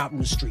you threw out in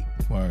the street.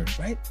 Word.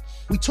 Right?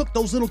 We took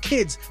those little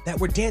kids that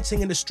were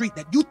dancing in the street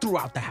that you threw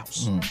out the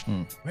house.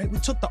 Right? We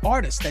took the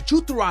artists that you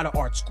threw out of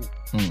art school.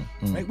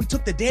 Right? We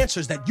took the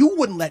dancers that you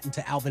wouldn't let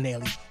into Alvin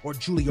Ailey or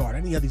Juilliard,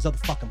 any of these other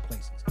fucking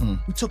places.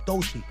 We took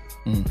those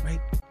people. Right?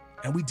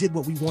 And we did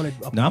what we wanted.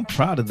 Now, I'm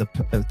proud of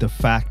the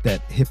fact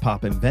that hip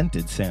hop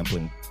invented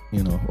sampling,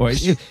 or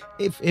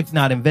if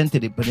not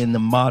invented it, but in the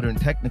modern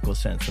technical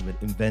sense of it,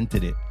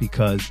 invented it,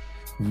 because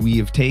we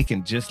have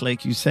taken, just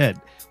like you said,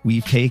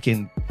 we've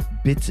taken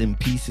bits and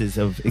pieces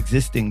of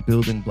existing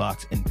building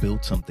blocks and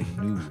built something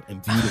new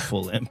and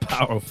beautiful and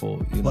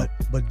powerful. But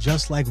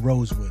just like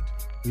Rosewood,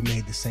 we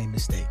made the same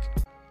mistake.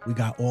 We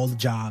got all the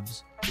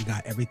jobs, we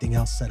got everything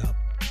else set up,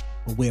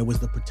 but where was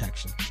the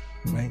protection?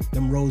 Right?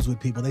 Them Rosewood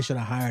people, they should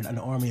have hired an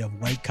army of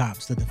white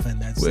cops to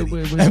defend that city.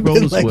 Where's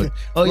Rosewood?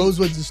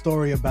 Rosewood's a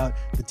story about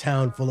the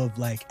town full of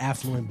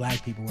affluent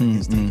black people when it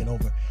gets taken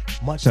over.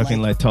 Much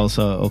talking like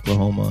Tulsa,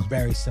 Oklahoma.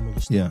 Very similar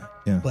story.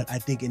 Yeah. But I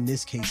think in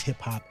this case, hip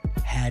hop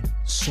had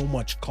so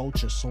much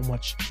culture, so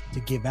much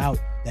to give out,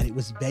 that it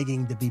was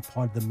begging to be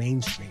part of the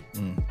mainstream.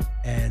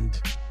 And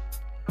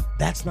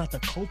that's not the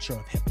culture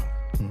of hip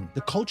hop.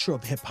 The culture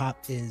of hip hop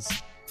is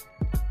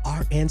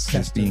our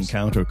ancestors being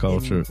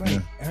counterculture.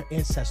 Our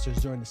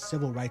ancestors during the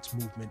civil rights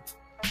movement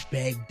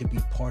begged to be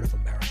part of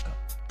America.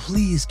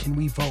 Please, can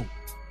we vote?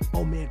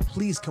 Oh man,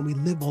 please, can we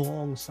live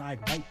alongside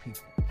white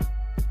people?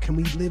 Can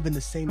we live in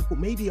the same?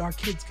 Maybe our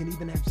kids can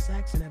even have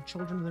sex and have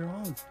children of their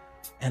own.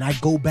 And I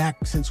go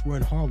back, since we're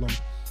in Harlem,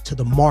 to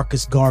the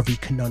Marcus Garvey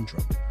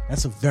conundrum.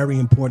 That's a very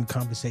important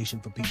conversation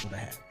for people to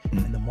have.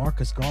 And the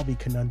Marcus Garvey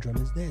conundrum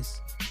is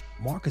this.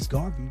 Marcus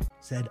Garvey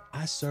said,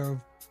 I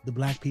serve the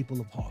black people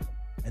of Harlem.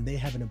 And they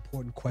have an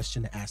important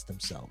question to ask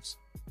themselves.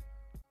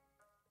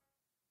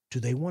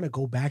 Do they want to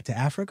go back to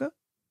Africa?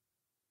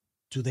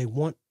 Do they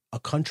want a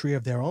country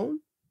of their own?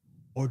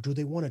 Or do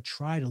they want to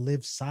try to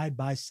live side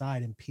by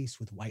side in peace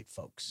with white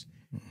folks?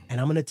 And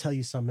I'm going to tell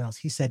you something else.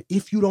 He said,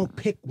 if you don't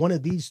pick one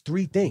of these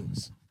three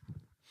things,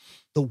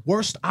 the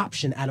worst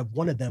option out of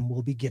one of them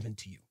will be given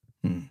to you.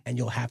 And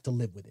you'll have to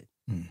live with it.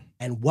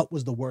 And what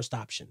was the worst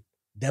option?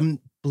 Them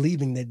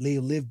believing that they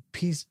live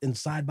peace and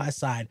side by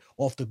side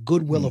off the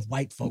goodwill of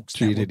white folks,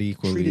 treated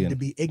equally, treated to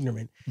be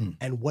ignorant.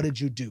 And what did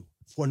you do?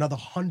 For another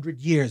 100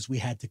 years, we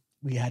had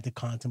to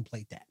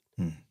contemplate that.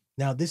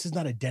 Now, this is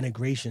not a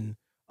denigration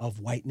of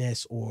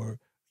whiteness or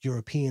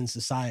European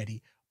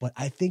society, but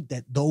I think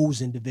that those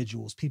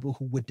individuals, people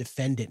who would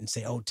defend it and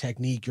say, "Oh,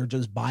 technique, you're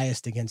just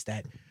biased against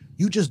that,"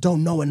 you just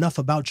don't know enough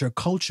about your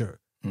culture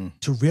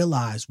to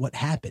realize what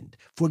happened.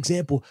 For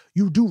example,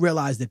 you do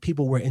realize that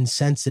people were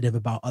insensitive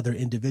about other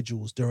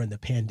individuals during the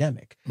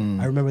pandemic.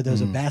 I remember there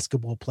was a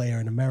basketball player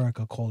in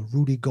America called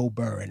Rudy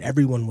Gobert, and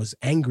everyone was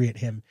angry at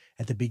him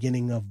at the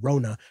beginning of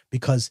Rona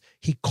because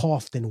he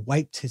coughed and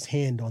wiped his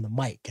hand on the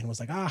mic and was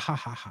like, ah, ha,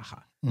 ha, ha,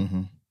 ha.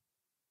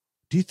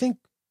 Do you think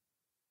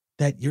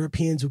that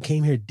Europeans who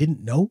came here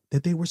didn't know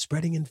that they were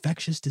spreading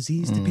infectious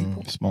disease to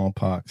people?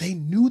 Smallpox. They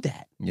knew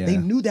that. Yeah. They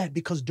knew that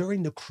because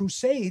during the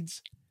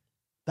Crusades,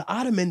 the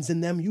Ottomans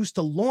and them used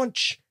to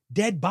launch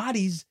dead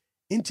bodies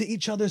into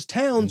each other's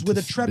towns with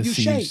a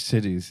trebuchet.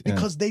 Cities,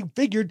 because they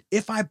figured,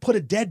 if I put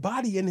a dead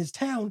body in his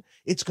town,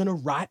 it's going to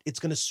rot, it's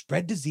going to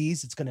spread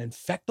disease, it's going to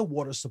infect the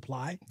water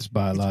supply. It's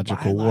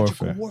biological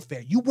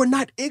warfare. You were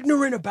not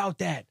ignorant about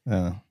that.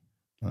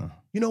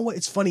 You know what?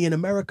 It's funny. In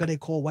America, they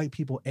call white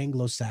people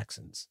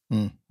Anglo-Saxons.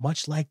 Mm.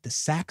 Much like the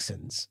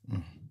Saxons,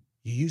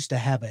 you used to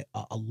have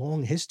a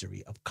long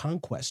history of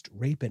conquest,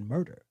 rape, and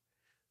murder.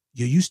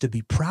 You used to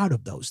be proud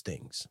of those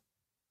things,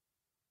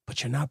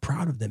 but you're not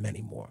proud of them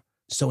anymore.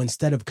 So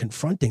instead of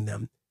confronting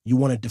them, you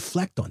want to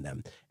deflect on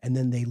them, and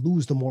then they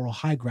lose the moral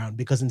high ground,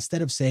 because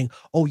instead of saying,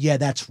 oh yeah,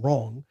 that's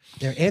wrong,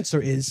 their answer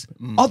is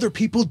other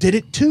people did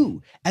it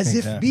too, as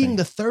if being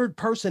the third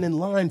person in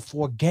line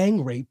for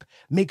gang rape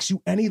makes you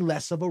any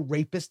less of a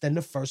rapist than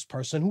the first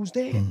person who's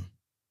there.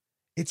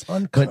 It's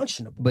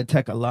unconscionable. But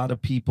Tech, a lot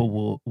of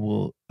people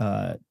will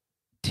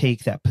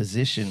take that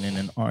position in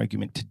an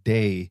argument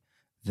today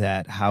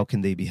that how can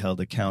they be held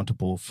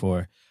accountable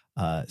for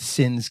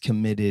sins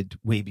committed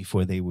way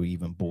before they were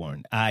even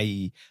born,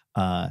 i.e.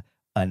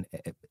 An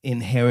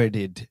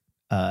inherited,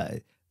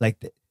 a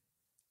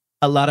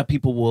lot of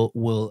people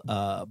will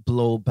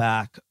blow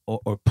back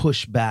or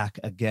push back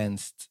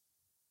against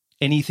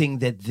anything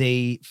that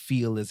they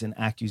feel is an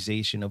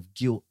accusation of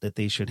guilt that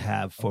they should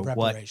have for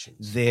what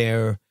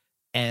their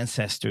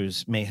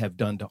ancestors may have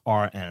done to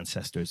our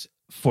ancestors,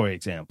 for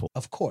example.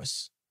 Of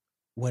course,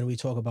 when we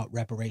talk about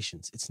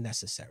reparations, it's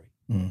necessary.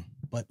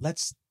 But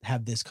let's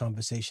have this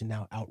conversation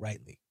now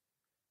outrightly.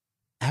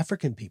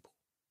 African people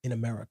in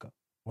America,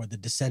 or the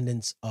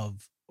descendants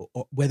of,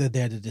 or whether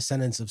they're the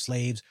descendants of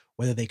slaves,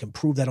 whether they can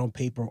prove that on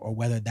paper, or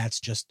whether that's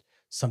just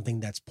something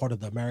that's part of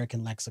the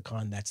American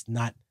lexicon, that's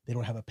not, they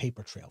don't have a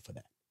paper trail for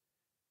that.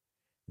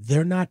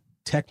 They're not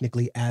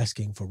technically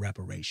asking for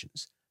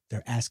reparations.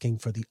 They're asking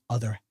for the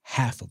other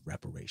half of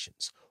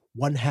reparations.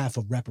 One half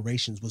of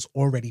reparations was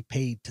already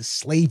paid to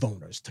slave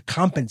owners to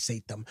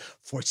compensate them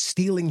for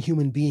stealing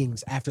human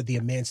beings after the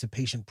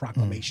Emancipation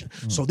Proclamation.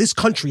 So this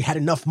country had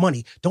enough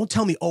money. Don't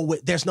tell me, oh,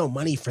 wait, there's no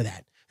money for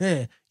that.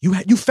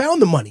 You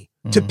found the money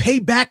to pay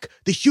back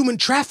the human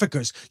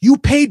traffickers. You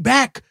paid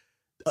back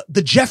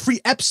the Jeffrey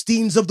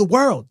Epsteins of the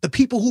world, the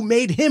people who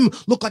made him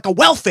look like a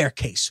welfare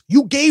case.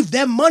 You gave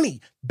them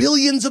money,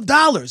 billions of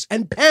dollars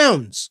and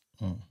pounds.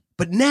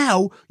 But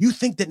now you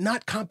think that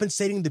not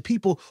compensating the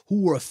people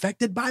who were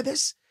affected by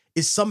this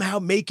is somehow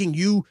making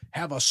you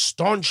have a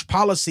staunch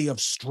policy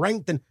of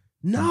strength. And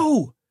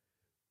no,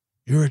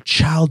 you're a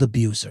child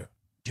abuser.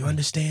 Do you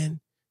understand?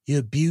 You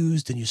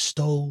abused and you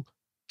stole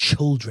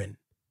children.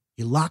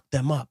 You locked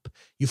them up.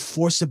 You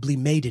forcibly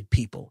mated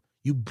people.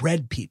 You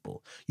bred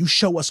people. You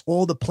show us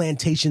all the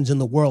plantations in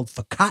the world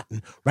for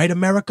cotton, right,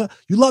 America?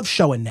 You love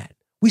showing that.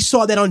 We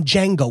saw that on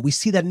Django. We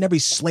see that in every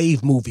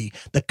slave movie,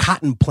 the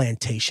cotton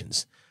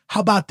plantations. How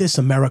about this,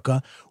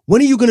 America?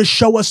 When are you going to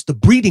show us the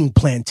breeding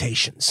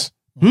plantations?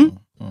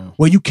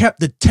 Where you kept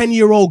the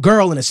 10-year-old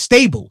girl in a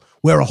stable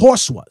where a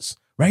horse was,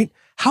 right?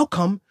 How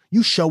come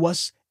you show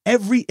us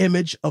every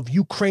image of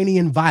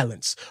Ukrainian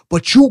violence,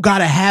 but you got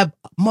to have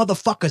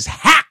motherfuckers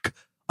hack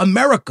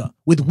America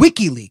with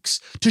WikiLeaks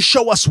to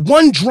show us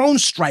one drone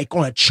strike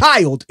on a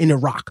child in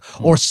Iraq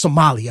or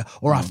Somalia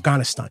or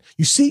Afghanistan?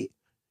 You see,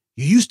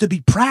 you used to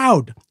be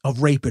proud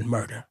of rape and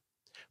murder.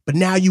 But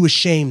now you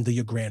ashamed of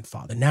your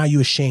grandfather. Now you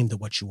ashamed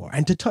of what you are.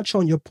 And to touch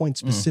on your point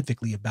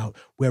specifically about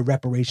where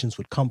reparations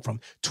would come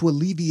from, to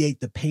alleviate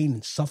the pain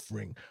and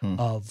suffering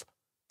of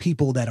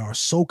people that are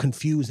so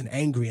confused and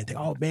angry and think,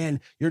 oh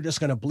man, you're just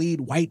going to bleed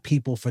white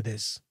people for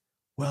this.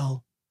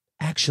 Well,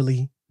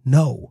 actually,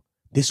 no.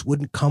 This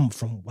wouldn't come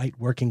from white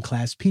working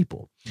class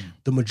people.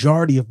 The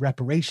majority of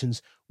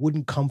reparations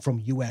wouldn't come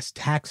from U.S.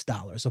 tax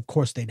dollars. Of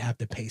course, they'd have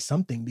to pay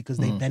something because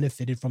they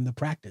benefited from the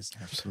practice.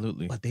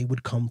 Absolutely. But they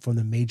would come from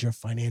the major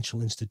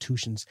financial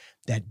institutions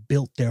that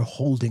built their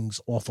holdings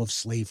off of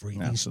slavery.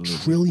 Absolutely.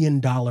 These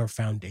trillion-dollar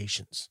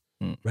foundations,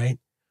 right?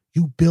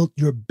 You built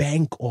your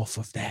bank off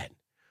of that.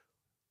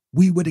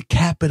 We were the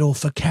capital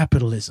for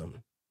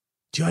capitalism.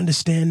 Do you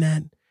understand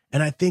that?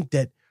 And I think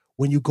that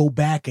when you go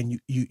back and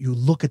you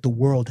look at the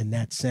world in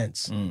that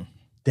sense,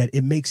 that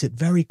it makes it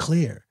very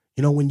clear.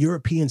 You know, when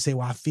Europeans say,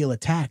 well, I feel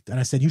attacked, and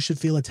I said, you should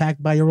feel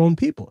attacked by your own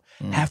people.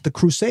 Half the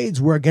Crusades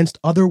were against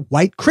other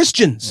white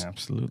Christians.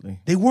 Absolutely.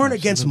 They weren't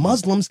against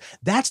Muslims.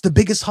 That's the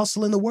biggest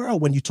hustle in the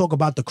world. When you talk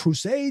about the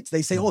Crusades,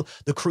 they say, oh,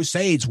 the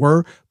Crusades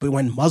were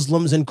when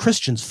Muslims and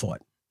Christians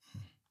fought.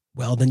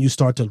 Well, then you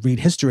start to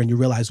read history and you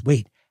realize,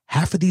 wait,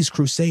 half of these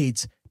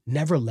Crusades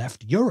never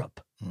left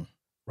Europe.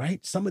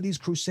 Right? Some of these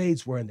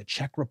crusades were in the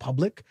Czech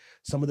Republic.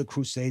 Some of the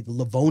crusades, the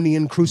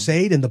Livonian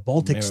Crusade in the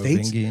Baltic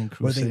states,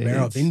 where the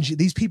Merovingian,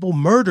 these people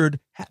murdered.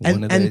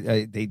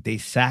 They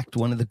sacked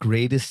one of the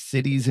greatest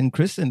cities in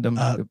Christendom,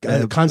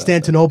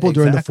 Constantinople,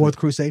 during the Fourth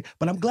Crusade.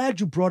 But I'm glad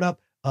you brought up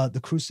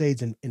the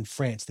crusades in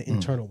France, the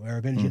internal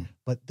Merovingian.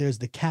 But there's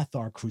the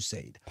Cathar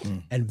Crusade.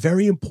 And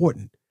very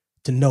important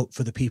to note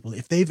for the people,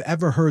 if they've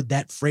ever heard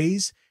that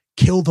phrase,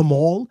 kill them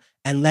all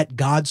and let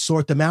God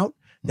sort them out,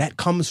 that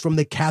comes from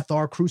the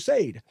Cathar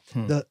Crusade.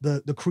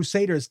 The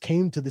Crusaders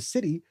came to the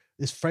city,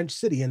 this French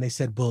city, and they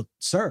said, well,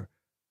 sir,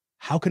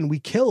 how can we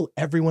kill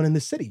everyone in the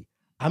city?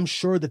 I'm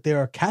sure that there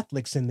are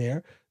Catholics in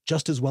there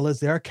just as well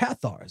as there are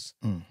Cathars.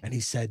 And he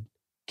said,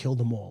 kill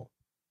them all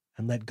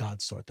and let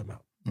God sort them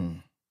out.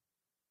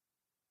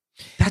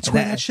 That's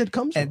where that shit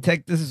comes from. And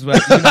Tech, this is what,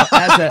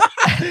 as a...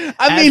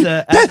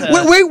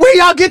 where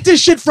y'all get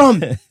this shit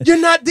from?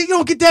 You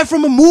don't get that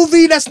from a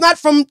movie. That's not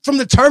from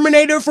the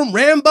Terminator, from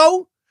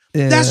Rambo.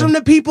 Yeah. That's from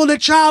the people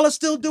that y'all are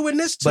still doing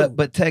this to.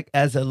 But Tech,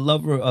 as a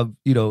lover of,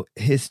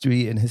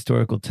 history and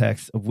historical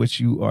texts, of which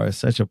you are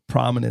such a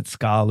prominent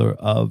scholar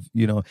of,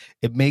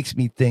 it makes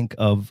me think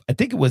of, I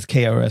think it was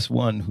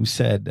KRS-One who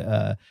said,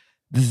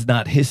 this is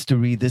not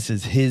history, this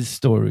is his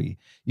story.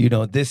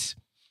 This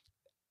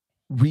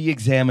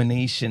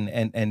re-examination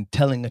and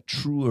telling a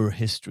truer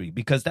history,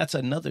 because that's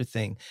another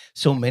thing.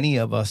 So many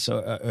of us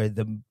or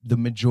the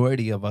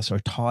majority of us are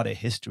taught a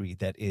history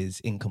that is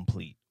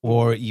incomplete,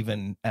 or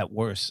even at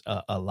worst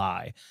a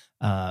lie,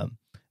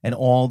 and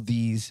all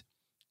these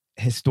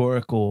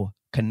historical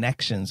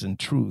connections and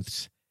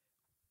truths,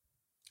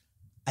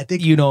 I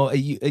think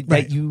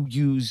that you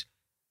use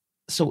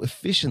so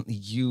efficiently,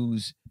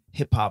 use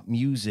hip-hop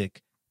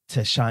music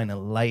to shine a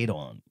light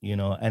on,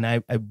 and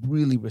I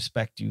really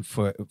respect you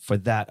for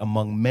that,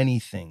 among many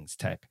things,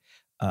 Tech,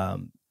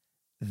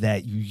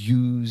 that you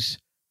use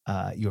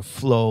your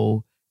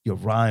flow, your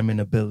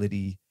rhyming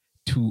ability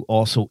to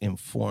also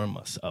inform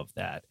us of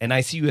that. And I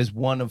see you as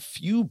one of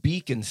few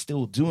beacons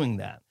still doing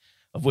that,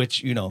 of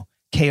which,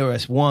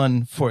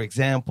 KRS-One, for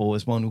example,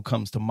 is one who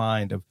comes to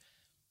mind of,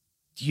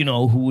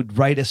 who would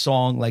write a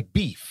song like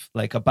Beef,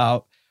 like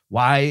about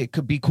why it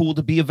could be cool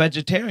to be a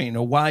vegetarian,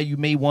 or why you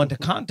may want to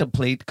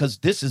contemplate, because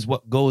this is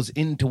what goes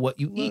into what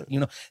you eat.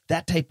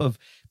 That type of,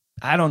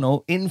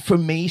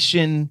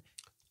 information,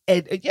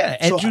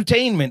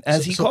 edutainment,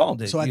 as he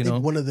called it. So I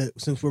think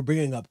since we're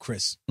bringing up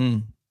Chris,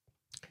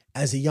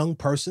 as a young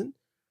person,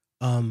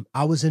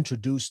 I was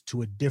introduced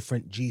to a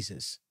different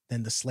Jesus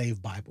than the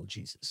slave Bible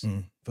Jesus.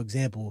 For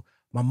example,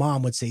 my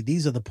mom would say,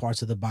 these are the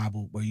parts of the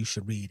Bible where you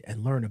should read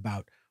and learn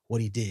about what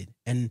he did.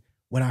 And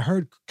when I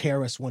heard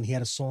KRS-One, he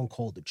had a song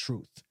called The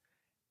Truth.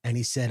 And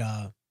he said,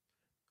 what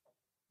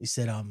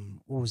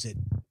was it?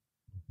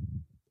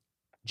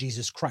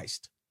 Jesus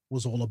Christ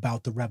was all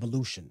about the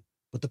revolution,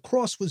 but the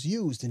cross was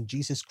used in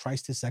Jesus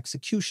Christ's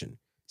execution.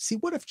 See,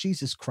 what if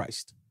Jesus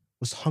Christ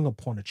was hung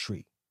upon a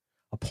tree?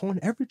 Upon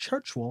every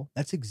church wall,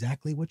 that's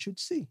exactly what you'd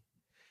see.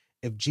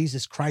 If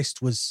Jesus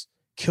Christ was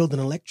killed in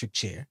an electric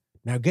chair,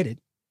 now get it,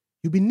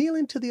 you'd be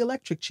kneeling to the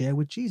electric chair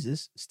with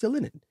Jesus still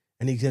in it.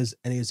 And he says,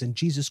 and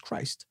Jesus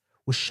Christ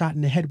was shot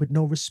in the head with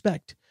no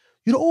respect,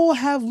 you'd all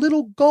have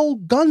little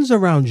gold guns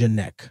around your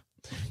neck.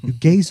 You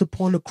gaze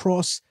upon the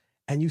cross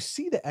and you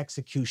see the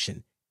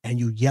execution, and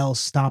you yell,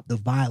 stop the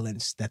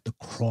violence that the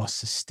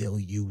cross is still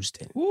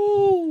used in.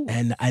 Ooh.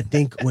 And I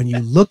think when you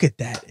look at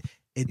that,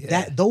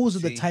 those are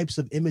the types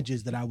of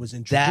images that I was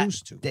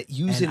introduced to. That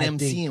using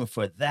MCing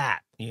for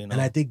that, And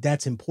I think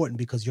that's important,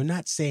 because you're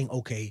not saying,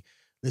 okay,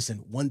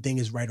 listen, one thing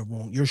is right or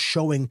wrong. You're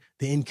showing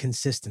the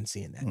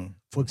inconsistency in that.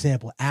 For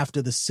example,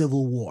 after the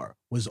Civil War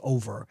was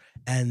over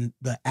and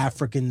the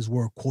Africans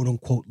were, quote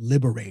unquote,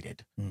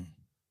 liberated,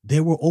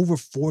 there were over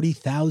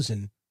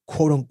 40,000,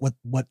 quote unquote,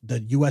 what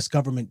the U.S.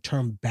 government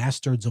termed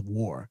bastards of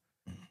war.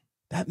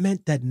 That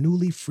meant that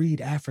newly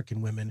freed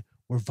African women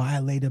were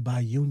violated by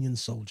Union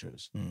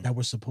soldiers that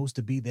were supposed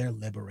to be their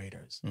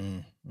liberators.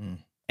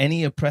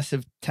 Any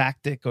oppressive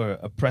tactic or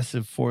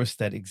oppressive force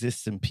that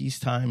exists in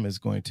peacetime is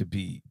going to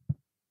be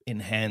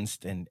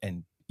enhanced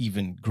and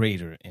even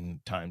greater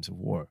in times of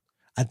war.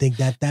 I think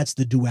that's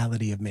the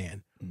duality of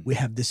man. We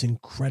have this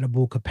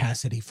incredible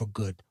capacity for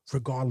good,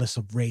 regardless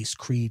of race,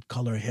 creed,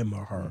 color, him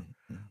or her.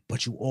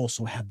 But you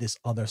also have this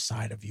other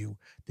side of you,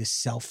 this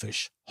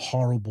selfish,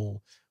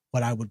 horrible,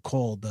 what I would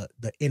call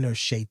the inner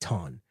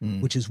shaitan,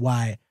 which is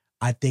why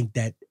I think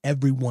that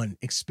everyone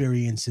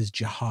experiences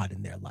jihad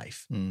in their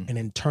life, an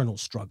internal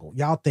struggle.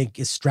 Y'all think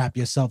it's strap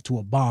yourself to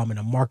a bomb in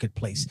a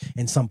marketplace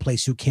in some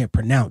place you can't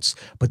pronounce,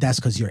 but that's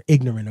because you're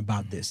ignorant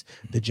about this.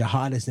 The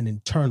jihad is an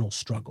internal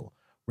struggle,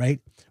 right?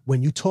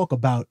 When you talk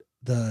about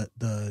the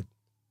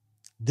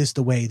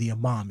way the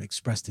Imam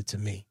expressed it to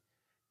me,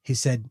 he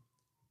said,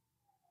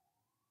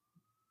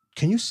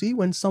 can you see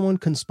when someone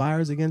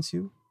conspires against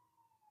you?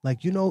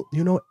 Like, you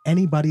know,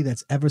 anybody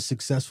that's ever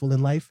successful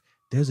in life,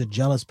 there's a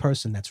jealous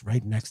person that's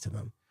right next to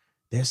them.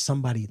 There's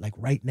somebody like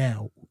right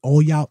now,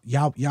 all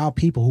y'all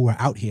people who are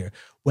out here,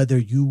 whether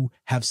you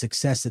have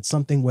success at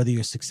something, whether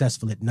you're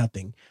successful at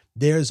nothing,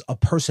 there's a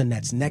person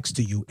that's next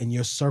to you in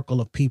your circle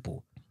of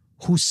people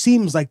who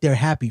seems like they're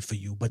happy for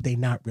you, but they're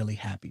not really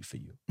happy for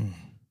you,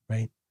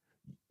 right?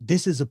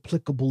 This is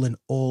applicable in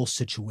all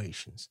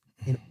situations,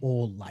 in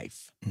all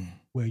life,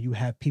 where you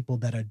have people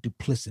that are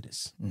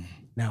duplicitous.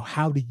 Now,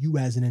 how do you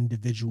as an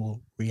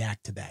individual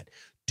react to that?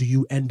 Do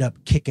you end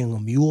up kicking a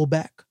mule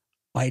back,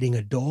 biting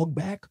a dog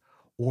back,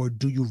 or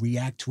do you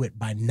react to it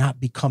by not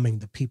becoming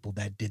the people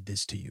that did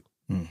this to you,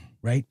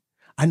 right?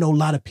 I know a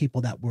lot of people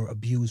that were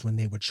abused when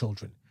they were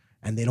children,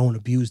 and they don't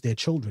abuse their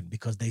children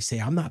because they say,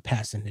 I'm not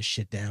passing this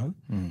shit down.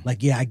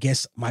 Like, yeah, I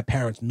guess my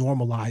parents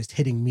normalized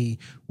hitting me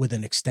with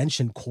an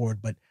extension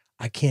cord, but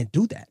I can't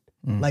do that.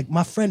 Like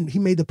my friend, he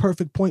made the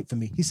perfect point for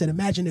me. He said,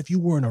 imagine if you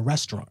were in a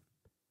restaurant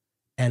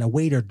and a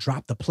waiter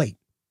dropped the plate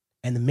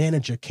and the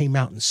manager came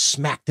out and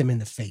smacked him in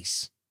the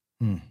face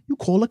you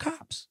call the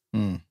cops.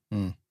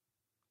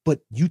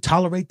 But you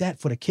tolerate that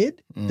for the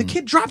kid? The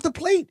kid dropped the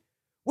plate.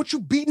 What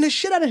you beating the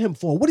shit out of him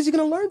for? What is he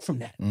going to learn from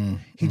that?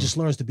 He just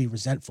learns to be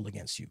resentful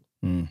against you.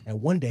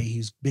 And one day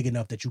he's big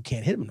enough that you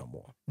can't hit him no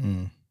more.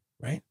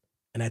 Right?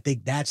 And I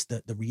think that's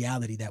the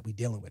reality that we're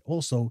dealing with.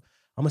 Also,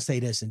 I'm going to say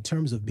this, in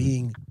terms of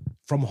being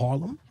from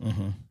Harlem,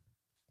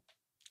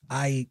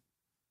 I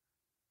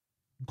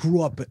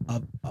grew up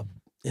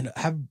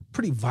have a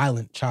pretty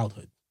violent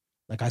childhood.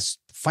 Like, I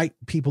fight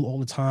people all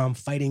the time,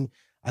 fighting.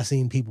 I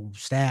seen people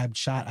stabbed,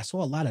 shot. I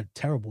saw a lot of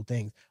terrible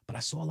things, but I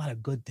saw a lot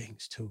of good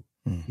things too.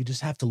 You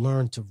just have to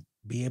learn to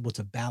be able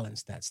to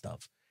balance that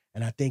stuff.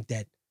 And I think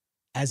that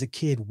as a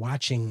kid,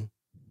 watching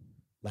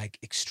like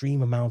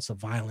extreme amounts of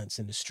violence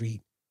in the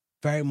street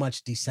very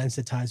much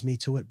desensitized me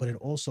to it, but it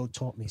also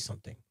taught me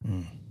something.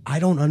 I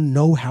don't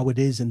know how it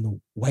is in the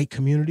white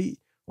community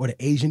or the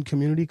Asian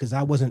community, because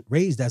I wasn't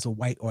raised as a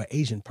white or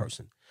Asian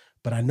person.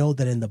 But I know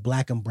that in the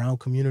Black and brown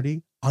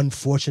community,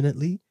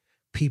 unfortunately,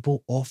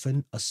 people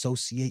often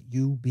associate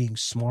you being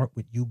smart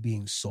with you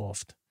being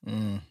soft.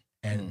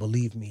 And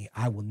believe me,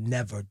 I will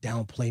never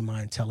downplay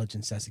my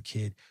intelligence as a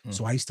kid.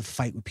 So I used to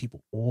fight with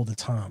people all the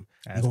time.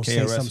 As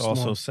KRS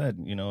also said,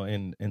 you know,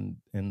 in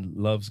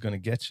Love's Gonna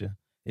Get You,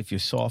 if you're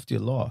soft, you're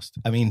lost.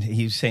 I mean,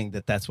 he's saying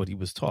that that's what he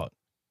was taught.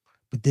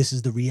 But this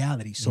is the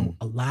reality. So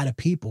a lot of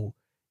people,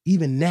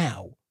 even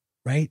now,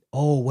 right?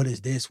 Oh, what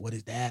is this? What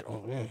is that?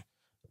 Oh,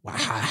 why,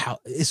 how?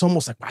 It's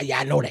almost like, why? Yeah,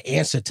 I know the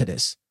answer to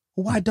this.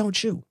 Well, why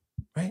don't you?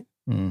 Right?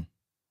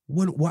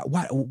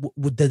 Why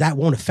did that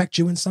won't affect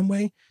you in some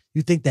way?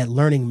 You think that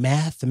learning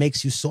math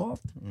makes you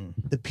soft?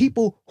 The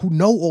people who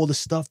know all the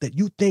stuff that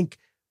you think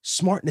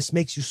smartness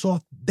makes you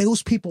soft,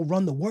 those people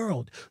run the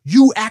world.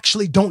 You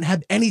actually don't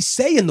have any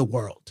say in the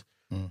world.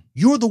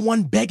 You're the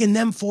one begging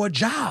them for a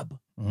job.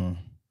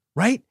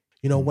 Right?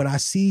 You know, when I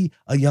see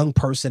a young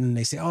person and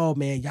they say, oh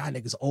man, y'all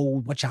niggas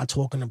old, what y'all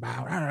talking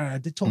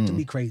about? They talk to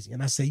me crazy.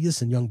 And I say,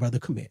 listen, young brother,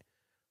 come here.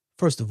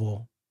 First of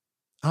all,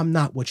 I'm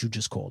not what you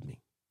just called me.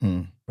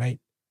 Right?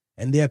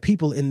 And there are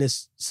people in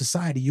this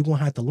society you're going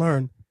to have to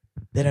learn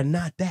that are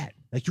not that.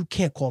 Like, you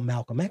can't call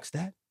Malcolm X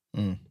that.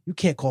 You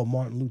can't call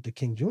Martin Luther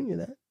King Jr.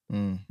 that.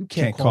 You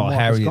can't call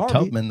Harriet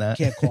Tubman that.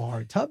 You can't call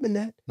Harriet Tubman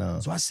that. No.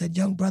 So I said,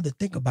 young brother,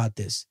 think about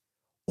this.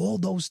 All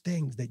those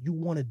things that you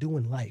want to do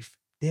in life,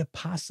 they're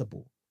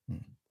possible.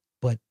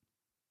 But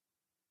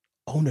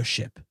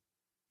ownership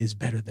is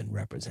better than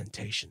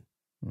representation.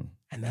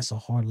 And that's a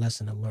hard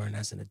lesson to learn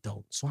as an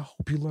adult. So I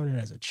hope you learn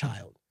it as a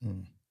child.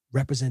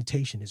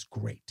 Representation is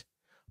great,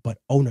 but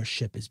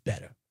ownership is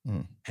better.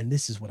 And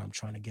this is what I'm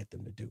trying to get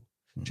them to do.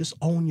 Just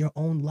own your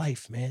own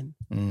life, man.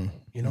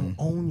 You know,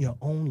 own your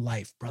own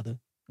life, brother.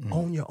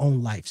 Own your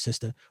own life,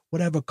 sister.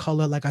 Whatever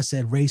color, like I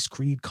said, race,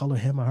 creed, color,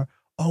 him or her,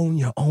 own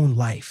your own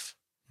life.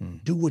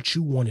 Do what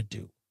you want to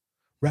do.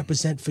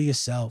 Represent for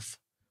yourself.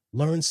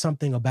 Learn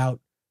something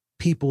about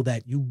people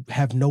that you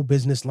have no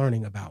business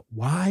learning about.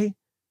 Why?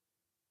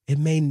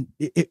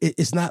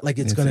 It's not like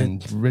it's going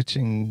to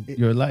enriching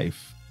your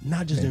life.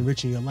 Not just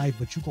enriching your life,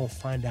 but you're going to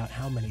find out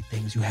how many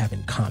things you have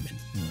in common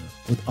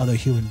with other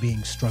human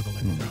beings struggling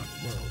around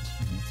the world.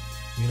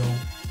 You know?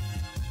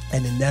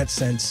 And in that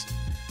sense,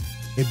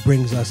 it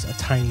brings us a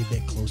tiny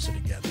bit closer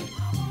together.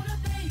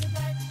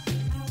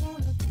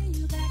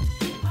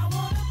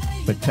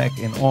 But Tech,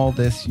 in all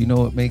this, you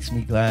know, it makes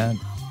me glad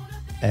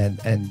and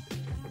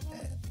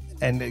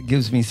it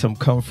gives me some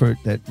comfort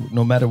that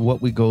no matter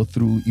what we go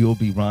through, you'll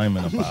be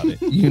rhyming about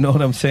it. You know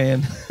what I'm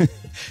saying?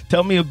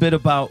 Tell me a bit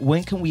about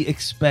when can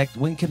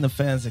the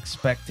fans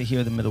expect to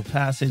hear the Middle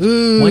Passage?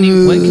 When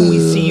can we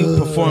see you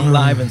perform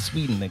live in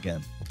Sweden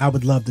again? I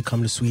would love to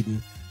come to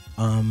Sweden.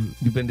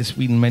 You've been to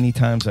Sweden many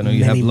times. I know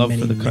you have love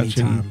for the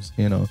country,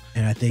 you know,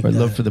 and I think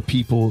love for the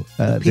people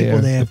there.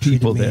 The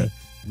people there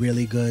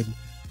really good.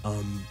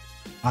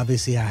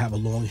 Obviously, I have a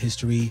long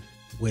history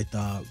with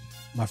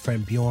my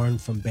friend Bjorn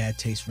from Bad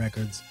Taste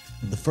Records.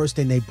 The first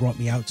thing they brought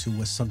me out to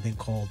was something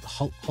called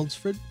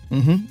Hultsfred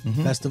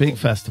Festival. Big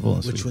festival.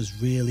 Which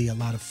was really a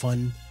lot of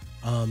fun.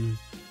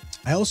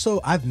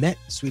 I've met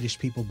Swedish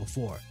people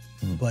before,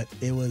 but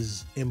it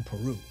was in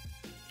Peru.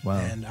 Wow.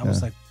 And I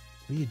was like,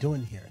 what are you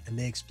doing here? And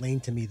they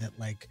explained to me that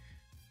like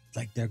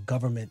their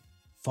government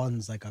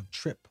funds like a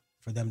trip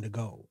for them to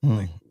go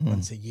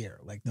once a year.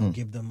 Like they'll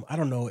give them, I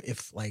don't know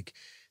if like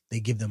they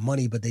give them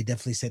money, but they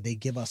definitely said they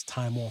give us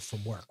time off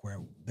from work, where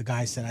the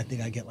guy said, I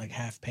think I get like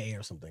half pay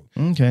or something.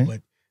 Okay.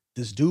 But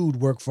this dude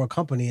worked for a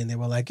company and they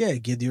were like, yeah,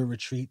 give you a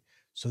retreat.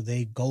 So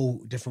they go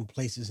different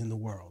places in the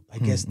world. I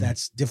guess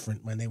that's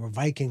different. When they were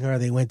Viking her,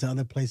 they went to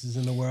other places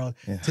in the world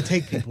to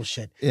take people's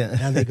shit.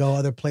 Now they go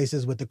other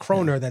places with the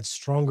kroner that's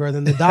stronger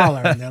than the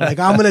dollar. And they're like,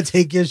 I'm going to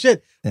take your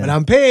shit, but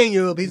I'm paying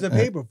you a piece of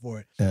paper for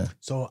it.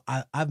 So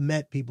I've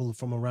met people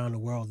from around the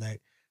world that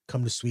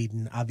come to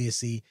Sweden.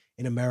 Obviously,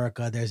 in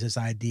America, there's this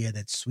idea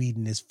that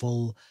Sweden is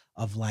full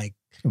of like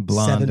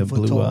blonde 7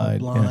 foot tall blue-eyed,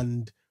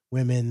 blonde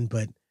women,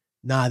 but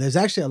nah, there's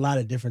actually a lot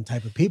of different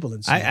type of people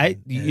in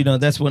Sweden. You know,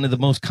 that's one of the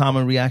most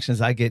common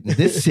reactions I get in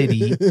this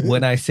city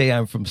when I say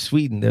I'm from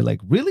Sweden. They're like,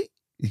 really?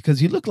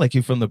 because you look like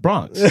you're from the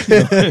Bronx.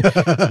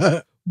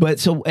 But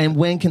so, and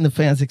when can the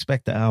fans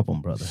expect the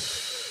album, brother?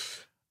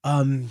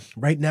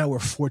 Right now we're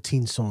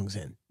 14 songs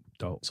in.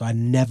 Dope. So I've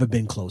never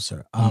been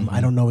closer.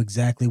 I don't know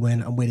exactly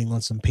when. I'm waiting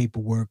on some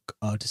paperwork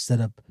to set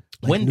up.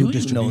 Like, when new do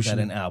you know distribution.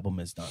 that an album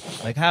is done?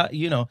 Like how,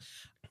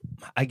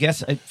 I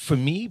guess for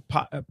me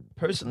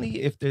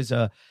personally, if there's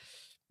a,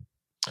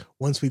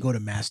 once we go to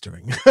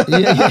mastering,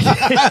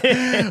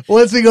 yeah.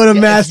 once we go to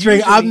mastering,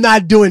 usually, I'm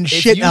not doing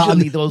shit.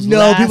 Usually those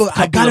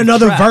I got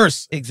another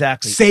verse.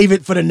 Exactly. Save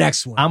it for the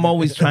next one. I'm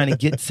always trying to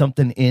get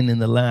something in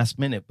the last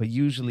minute, but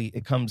usually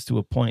it comes to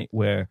a point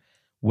where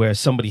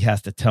somebody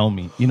has to tell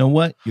me, you know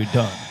what, you're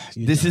done.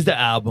 This is the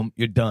album.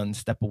 You're done.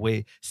 Step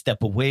away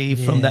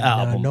from the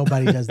album. No,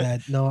 nobody does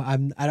that. No, I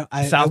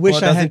wish I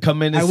doesn't had,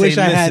 come in and I say, wish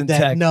I listen, had that.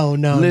 Tech. No.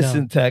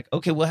 Listen, Tech.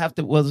 Okay,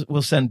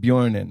 we'll send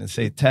Bjorn in and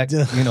say, Tech,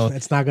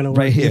 that's not gonna work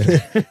right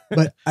here.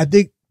 But I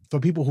think for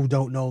people who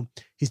don't know,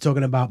 he's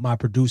talking about my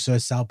producer,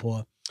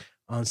 Southpaw.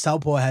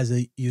 Southpaw has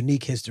a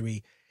unique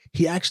history.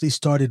 He actually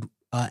started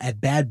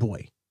at Bad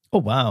Boy. Oh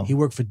wow. He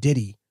worked for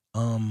Diddy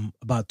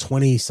about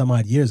 20 some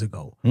odd years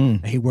ago.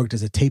 And he worked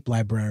as a tape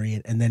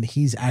librarian, and then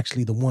he's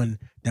actually the one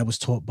that was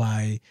taught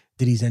by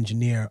Diddy's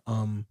engineer,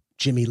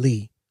 Jimmy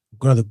Lee,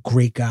 another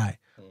great guy,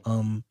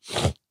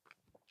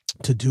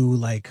 to do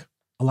like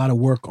a lot of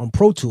work on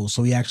Pro Tools.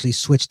 So he actually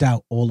switched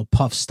out all the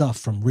Puff stuff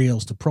from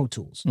Reels to Pro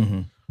Tools.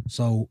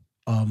 So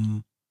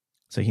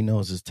he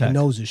knows his tech. He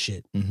knows his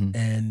shit.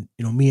 And,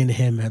 me and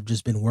him have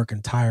just been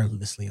working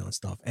tirelessly on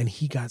stuff. And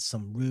he got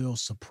some real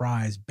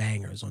surprise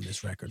bangers on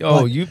this record.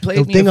 Oh, you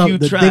played me a few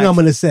tracks. The thing I'm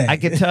going to say. I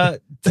can tell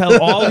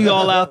all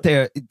y'all out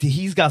there,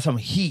 he's got some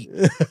heat.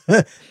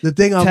 The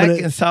thing I'm Tech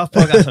and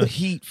Southpaw got some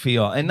heat for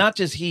y'all. And not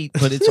just heat,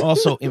 but it's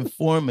also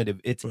informative.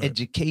 It's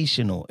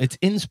educational. It's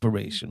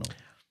inspirational.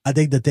 I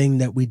think the thing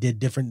that we did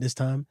different this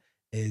time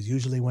is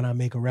usually when I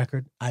make a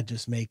record, I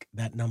just make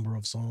that number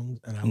of songs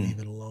and I leave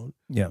it alone.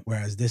 Yeah.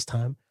 Whereas this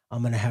time,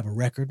 I'm going to have a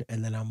record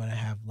and then I'm going to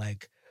have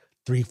like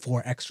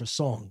 3-4 extra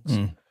songs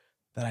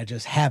that I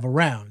just have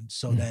around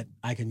so that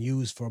I can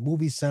use for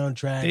movie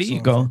soundtracks. There you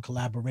or go. For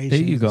collaborations. There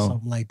you go. Or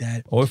something like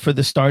that. Or for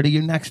the start of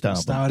your next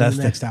album. That's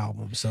the next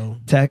album. So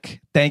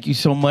Tech, thank you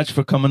so much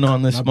for coming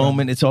on this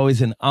moment. It's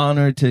always an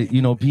honor to,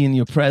 be in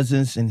your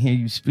presence and hear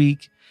you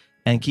speak.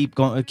 And keep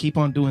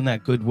on doing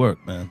that good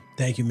work, man.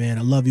 Thank you, man.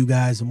 I love you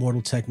guys.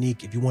 Immortal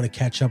Technique. If you want to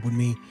catch up with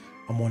me,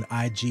 I'm on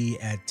IG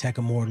at Tech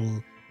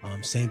Immortal.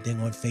 Same thing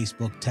on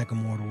Facebook, Tech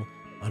Immortal.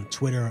 On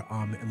Twitter,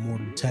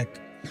 Immortal Tech.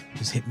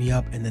 Just hit me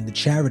up. And then the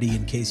charity,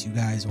 in case you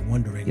guys are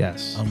wondering.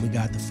 Yes. We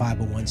got the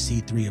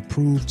 501c3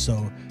 approved,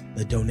 so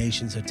the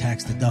donations are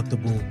tax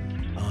deductible.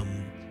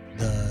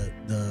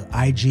 The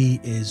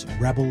IG is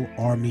Rebel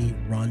Army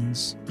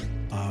Runs,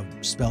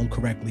 spelled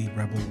correctly.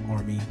 Rebel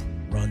Army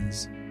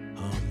Runs.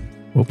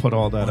 We'll put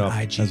all that up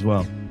IG. as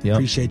well. Yep.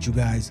 Appreciate you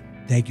guys.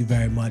 Thank you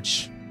very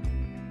much.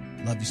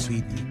 Love you,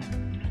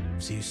 Sweden.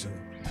 See you soon.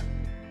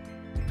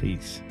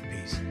 Peace.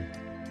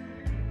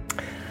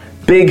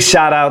 Big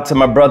shout out to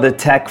my brother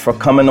Tech for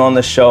coming on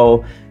the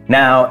show.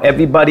 Now,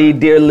 everybody,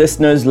 dear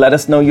listeners, let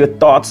us know your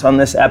thoughts on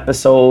this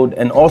episode,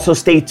 and also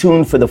stay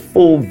tuned for the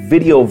full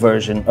video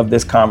version of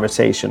this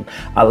conversation.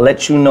 I'll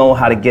let you know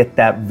how to get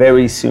that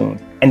very soon.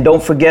 And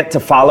don't forget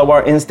to follow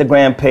our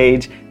Instagram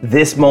page,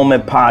 This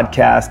Moment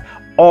Podcast.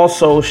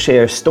 Also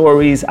share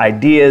stories,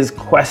 ideas,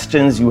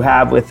 questions you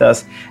have with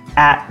us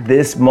at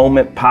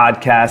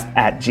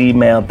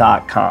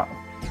thismomentpodcast@gmail.com.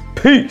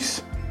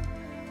 Peace.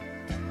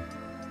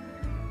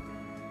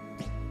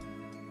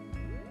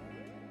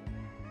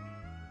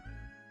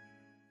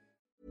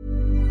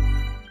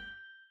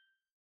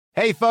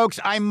 Hey folks,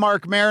 I'm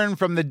Mark Maron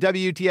from the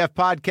WTF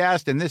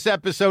Podcast, and this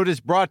episode is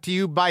brought to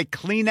you by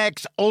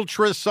Kleenex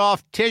Ultra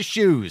Soft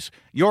Tissues,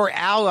 your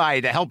ally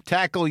to help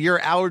tackle your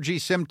allergy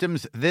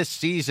symptoms this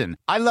season.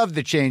 I love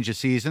the change of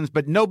seasons,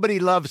 but nobody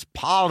loves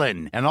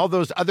pollen and all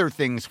those other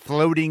things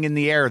floating in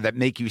the air that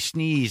make you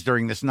sneeze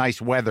during this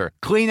nice weather.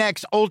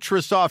 Kleenex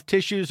Ultra Soft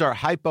Tissues are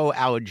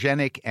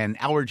hypoallergenic and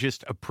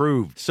allergist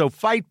approved, so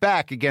fight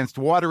back against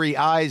watery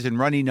eyes and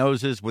runny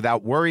noses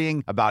without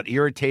worrying about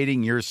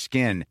irritating your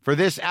skin. For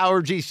this allergy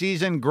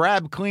season,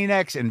 grab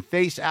Kleenex and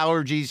face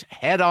allergies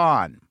head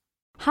on.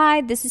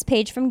 Hi, this is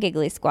Paige from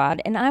Giggly Squad,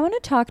 and I want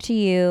to talk to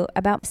you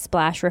about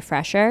Splash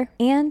Refresher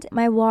and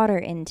my water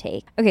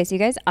intake. Okay, so you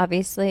guys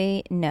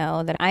obviously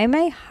know that I'm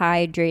a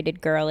hydrated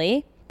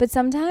girly, but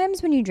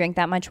sometimes when you drink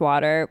that much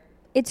water,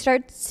 it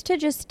starts to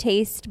just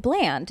taste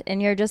bland,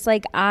 and you're just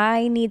like,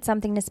 I need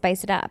something to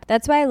spice it up.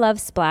 That's why I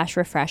love Splash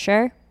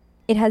Refresher.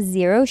 It has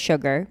 0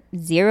 sugar,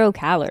 0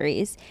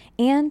 calories,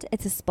 and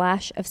it's a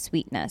splash of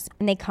sweetness.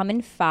 And they come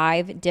in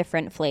 5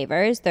 different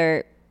flavors.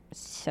 They're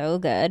so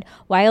good.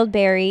 Wild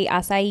berry,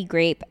 acai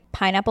grape,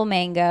 pineapple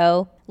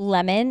mango,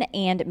 lemon,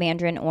 and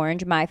mandarin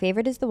orange. My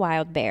favorite is the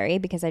wild berry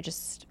because I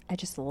just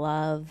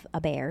love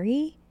a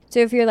berry. So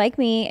if you're like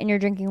me and you're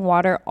drinking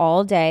water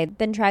all day,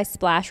 then try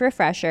Splash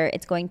Refresher.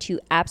 It's going to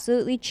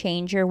absolutely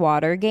change your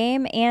water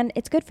game, and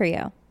it's good for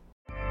you.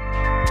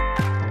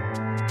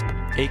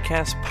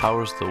 Acast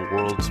powers the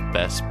world's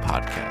best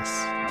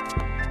podcasts.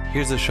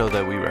 Here's a show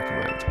that we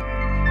recommend.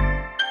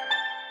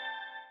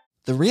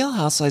 The Real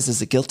Housewives is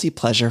a guilty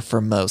pleasure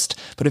for most,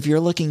 but if you're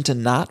looking to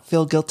not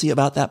feel guilty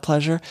about that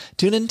pleasure,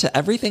 tune in to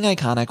Everything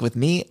Iconic with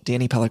me,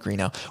 Danny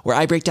Pellegrino, where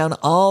I break down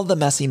all the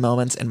messy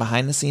moments and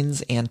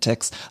behind-the-scenes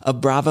antics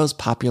of Bravo's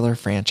popular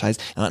franchise.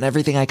 And on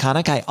Everything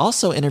Iconic, I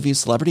also interview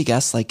celebrity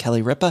guests like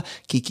Kelly Ripa,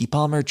 Keke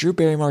Palmer, Drew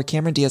Barrymore,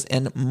 Cameron Diaz,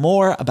 and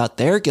more about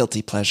their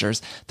guilty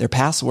pleasures, their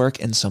past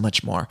work, and so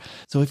much more.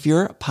 So if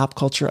you're pop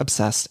culture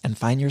obsessed and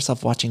find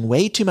yourself watching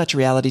way too much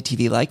reality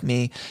TV like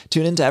me,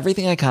 tune into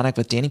Everything Iconic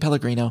with Danny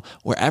Pellegrino,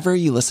 wherever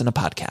you listen to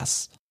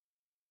podcasts.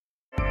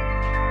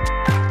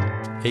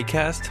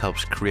 Acast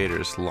helps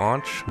creators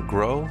launch,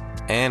 grow,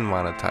 and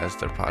monetize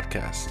their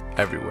podcasts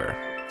everywhere.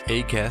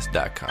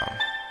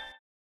 Acast.com.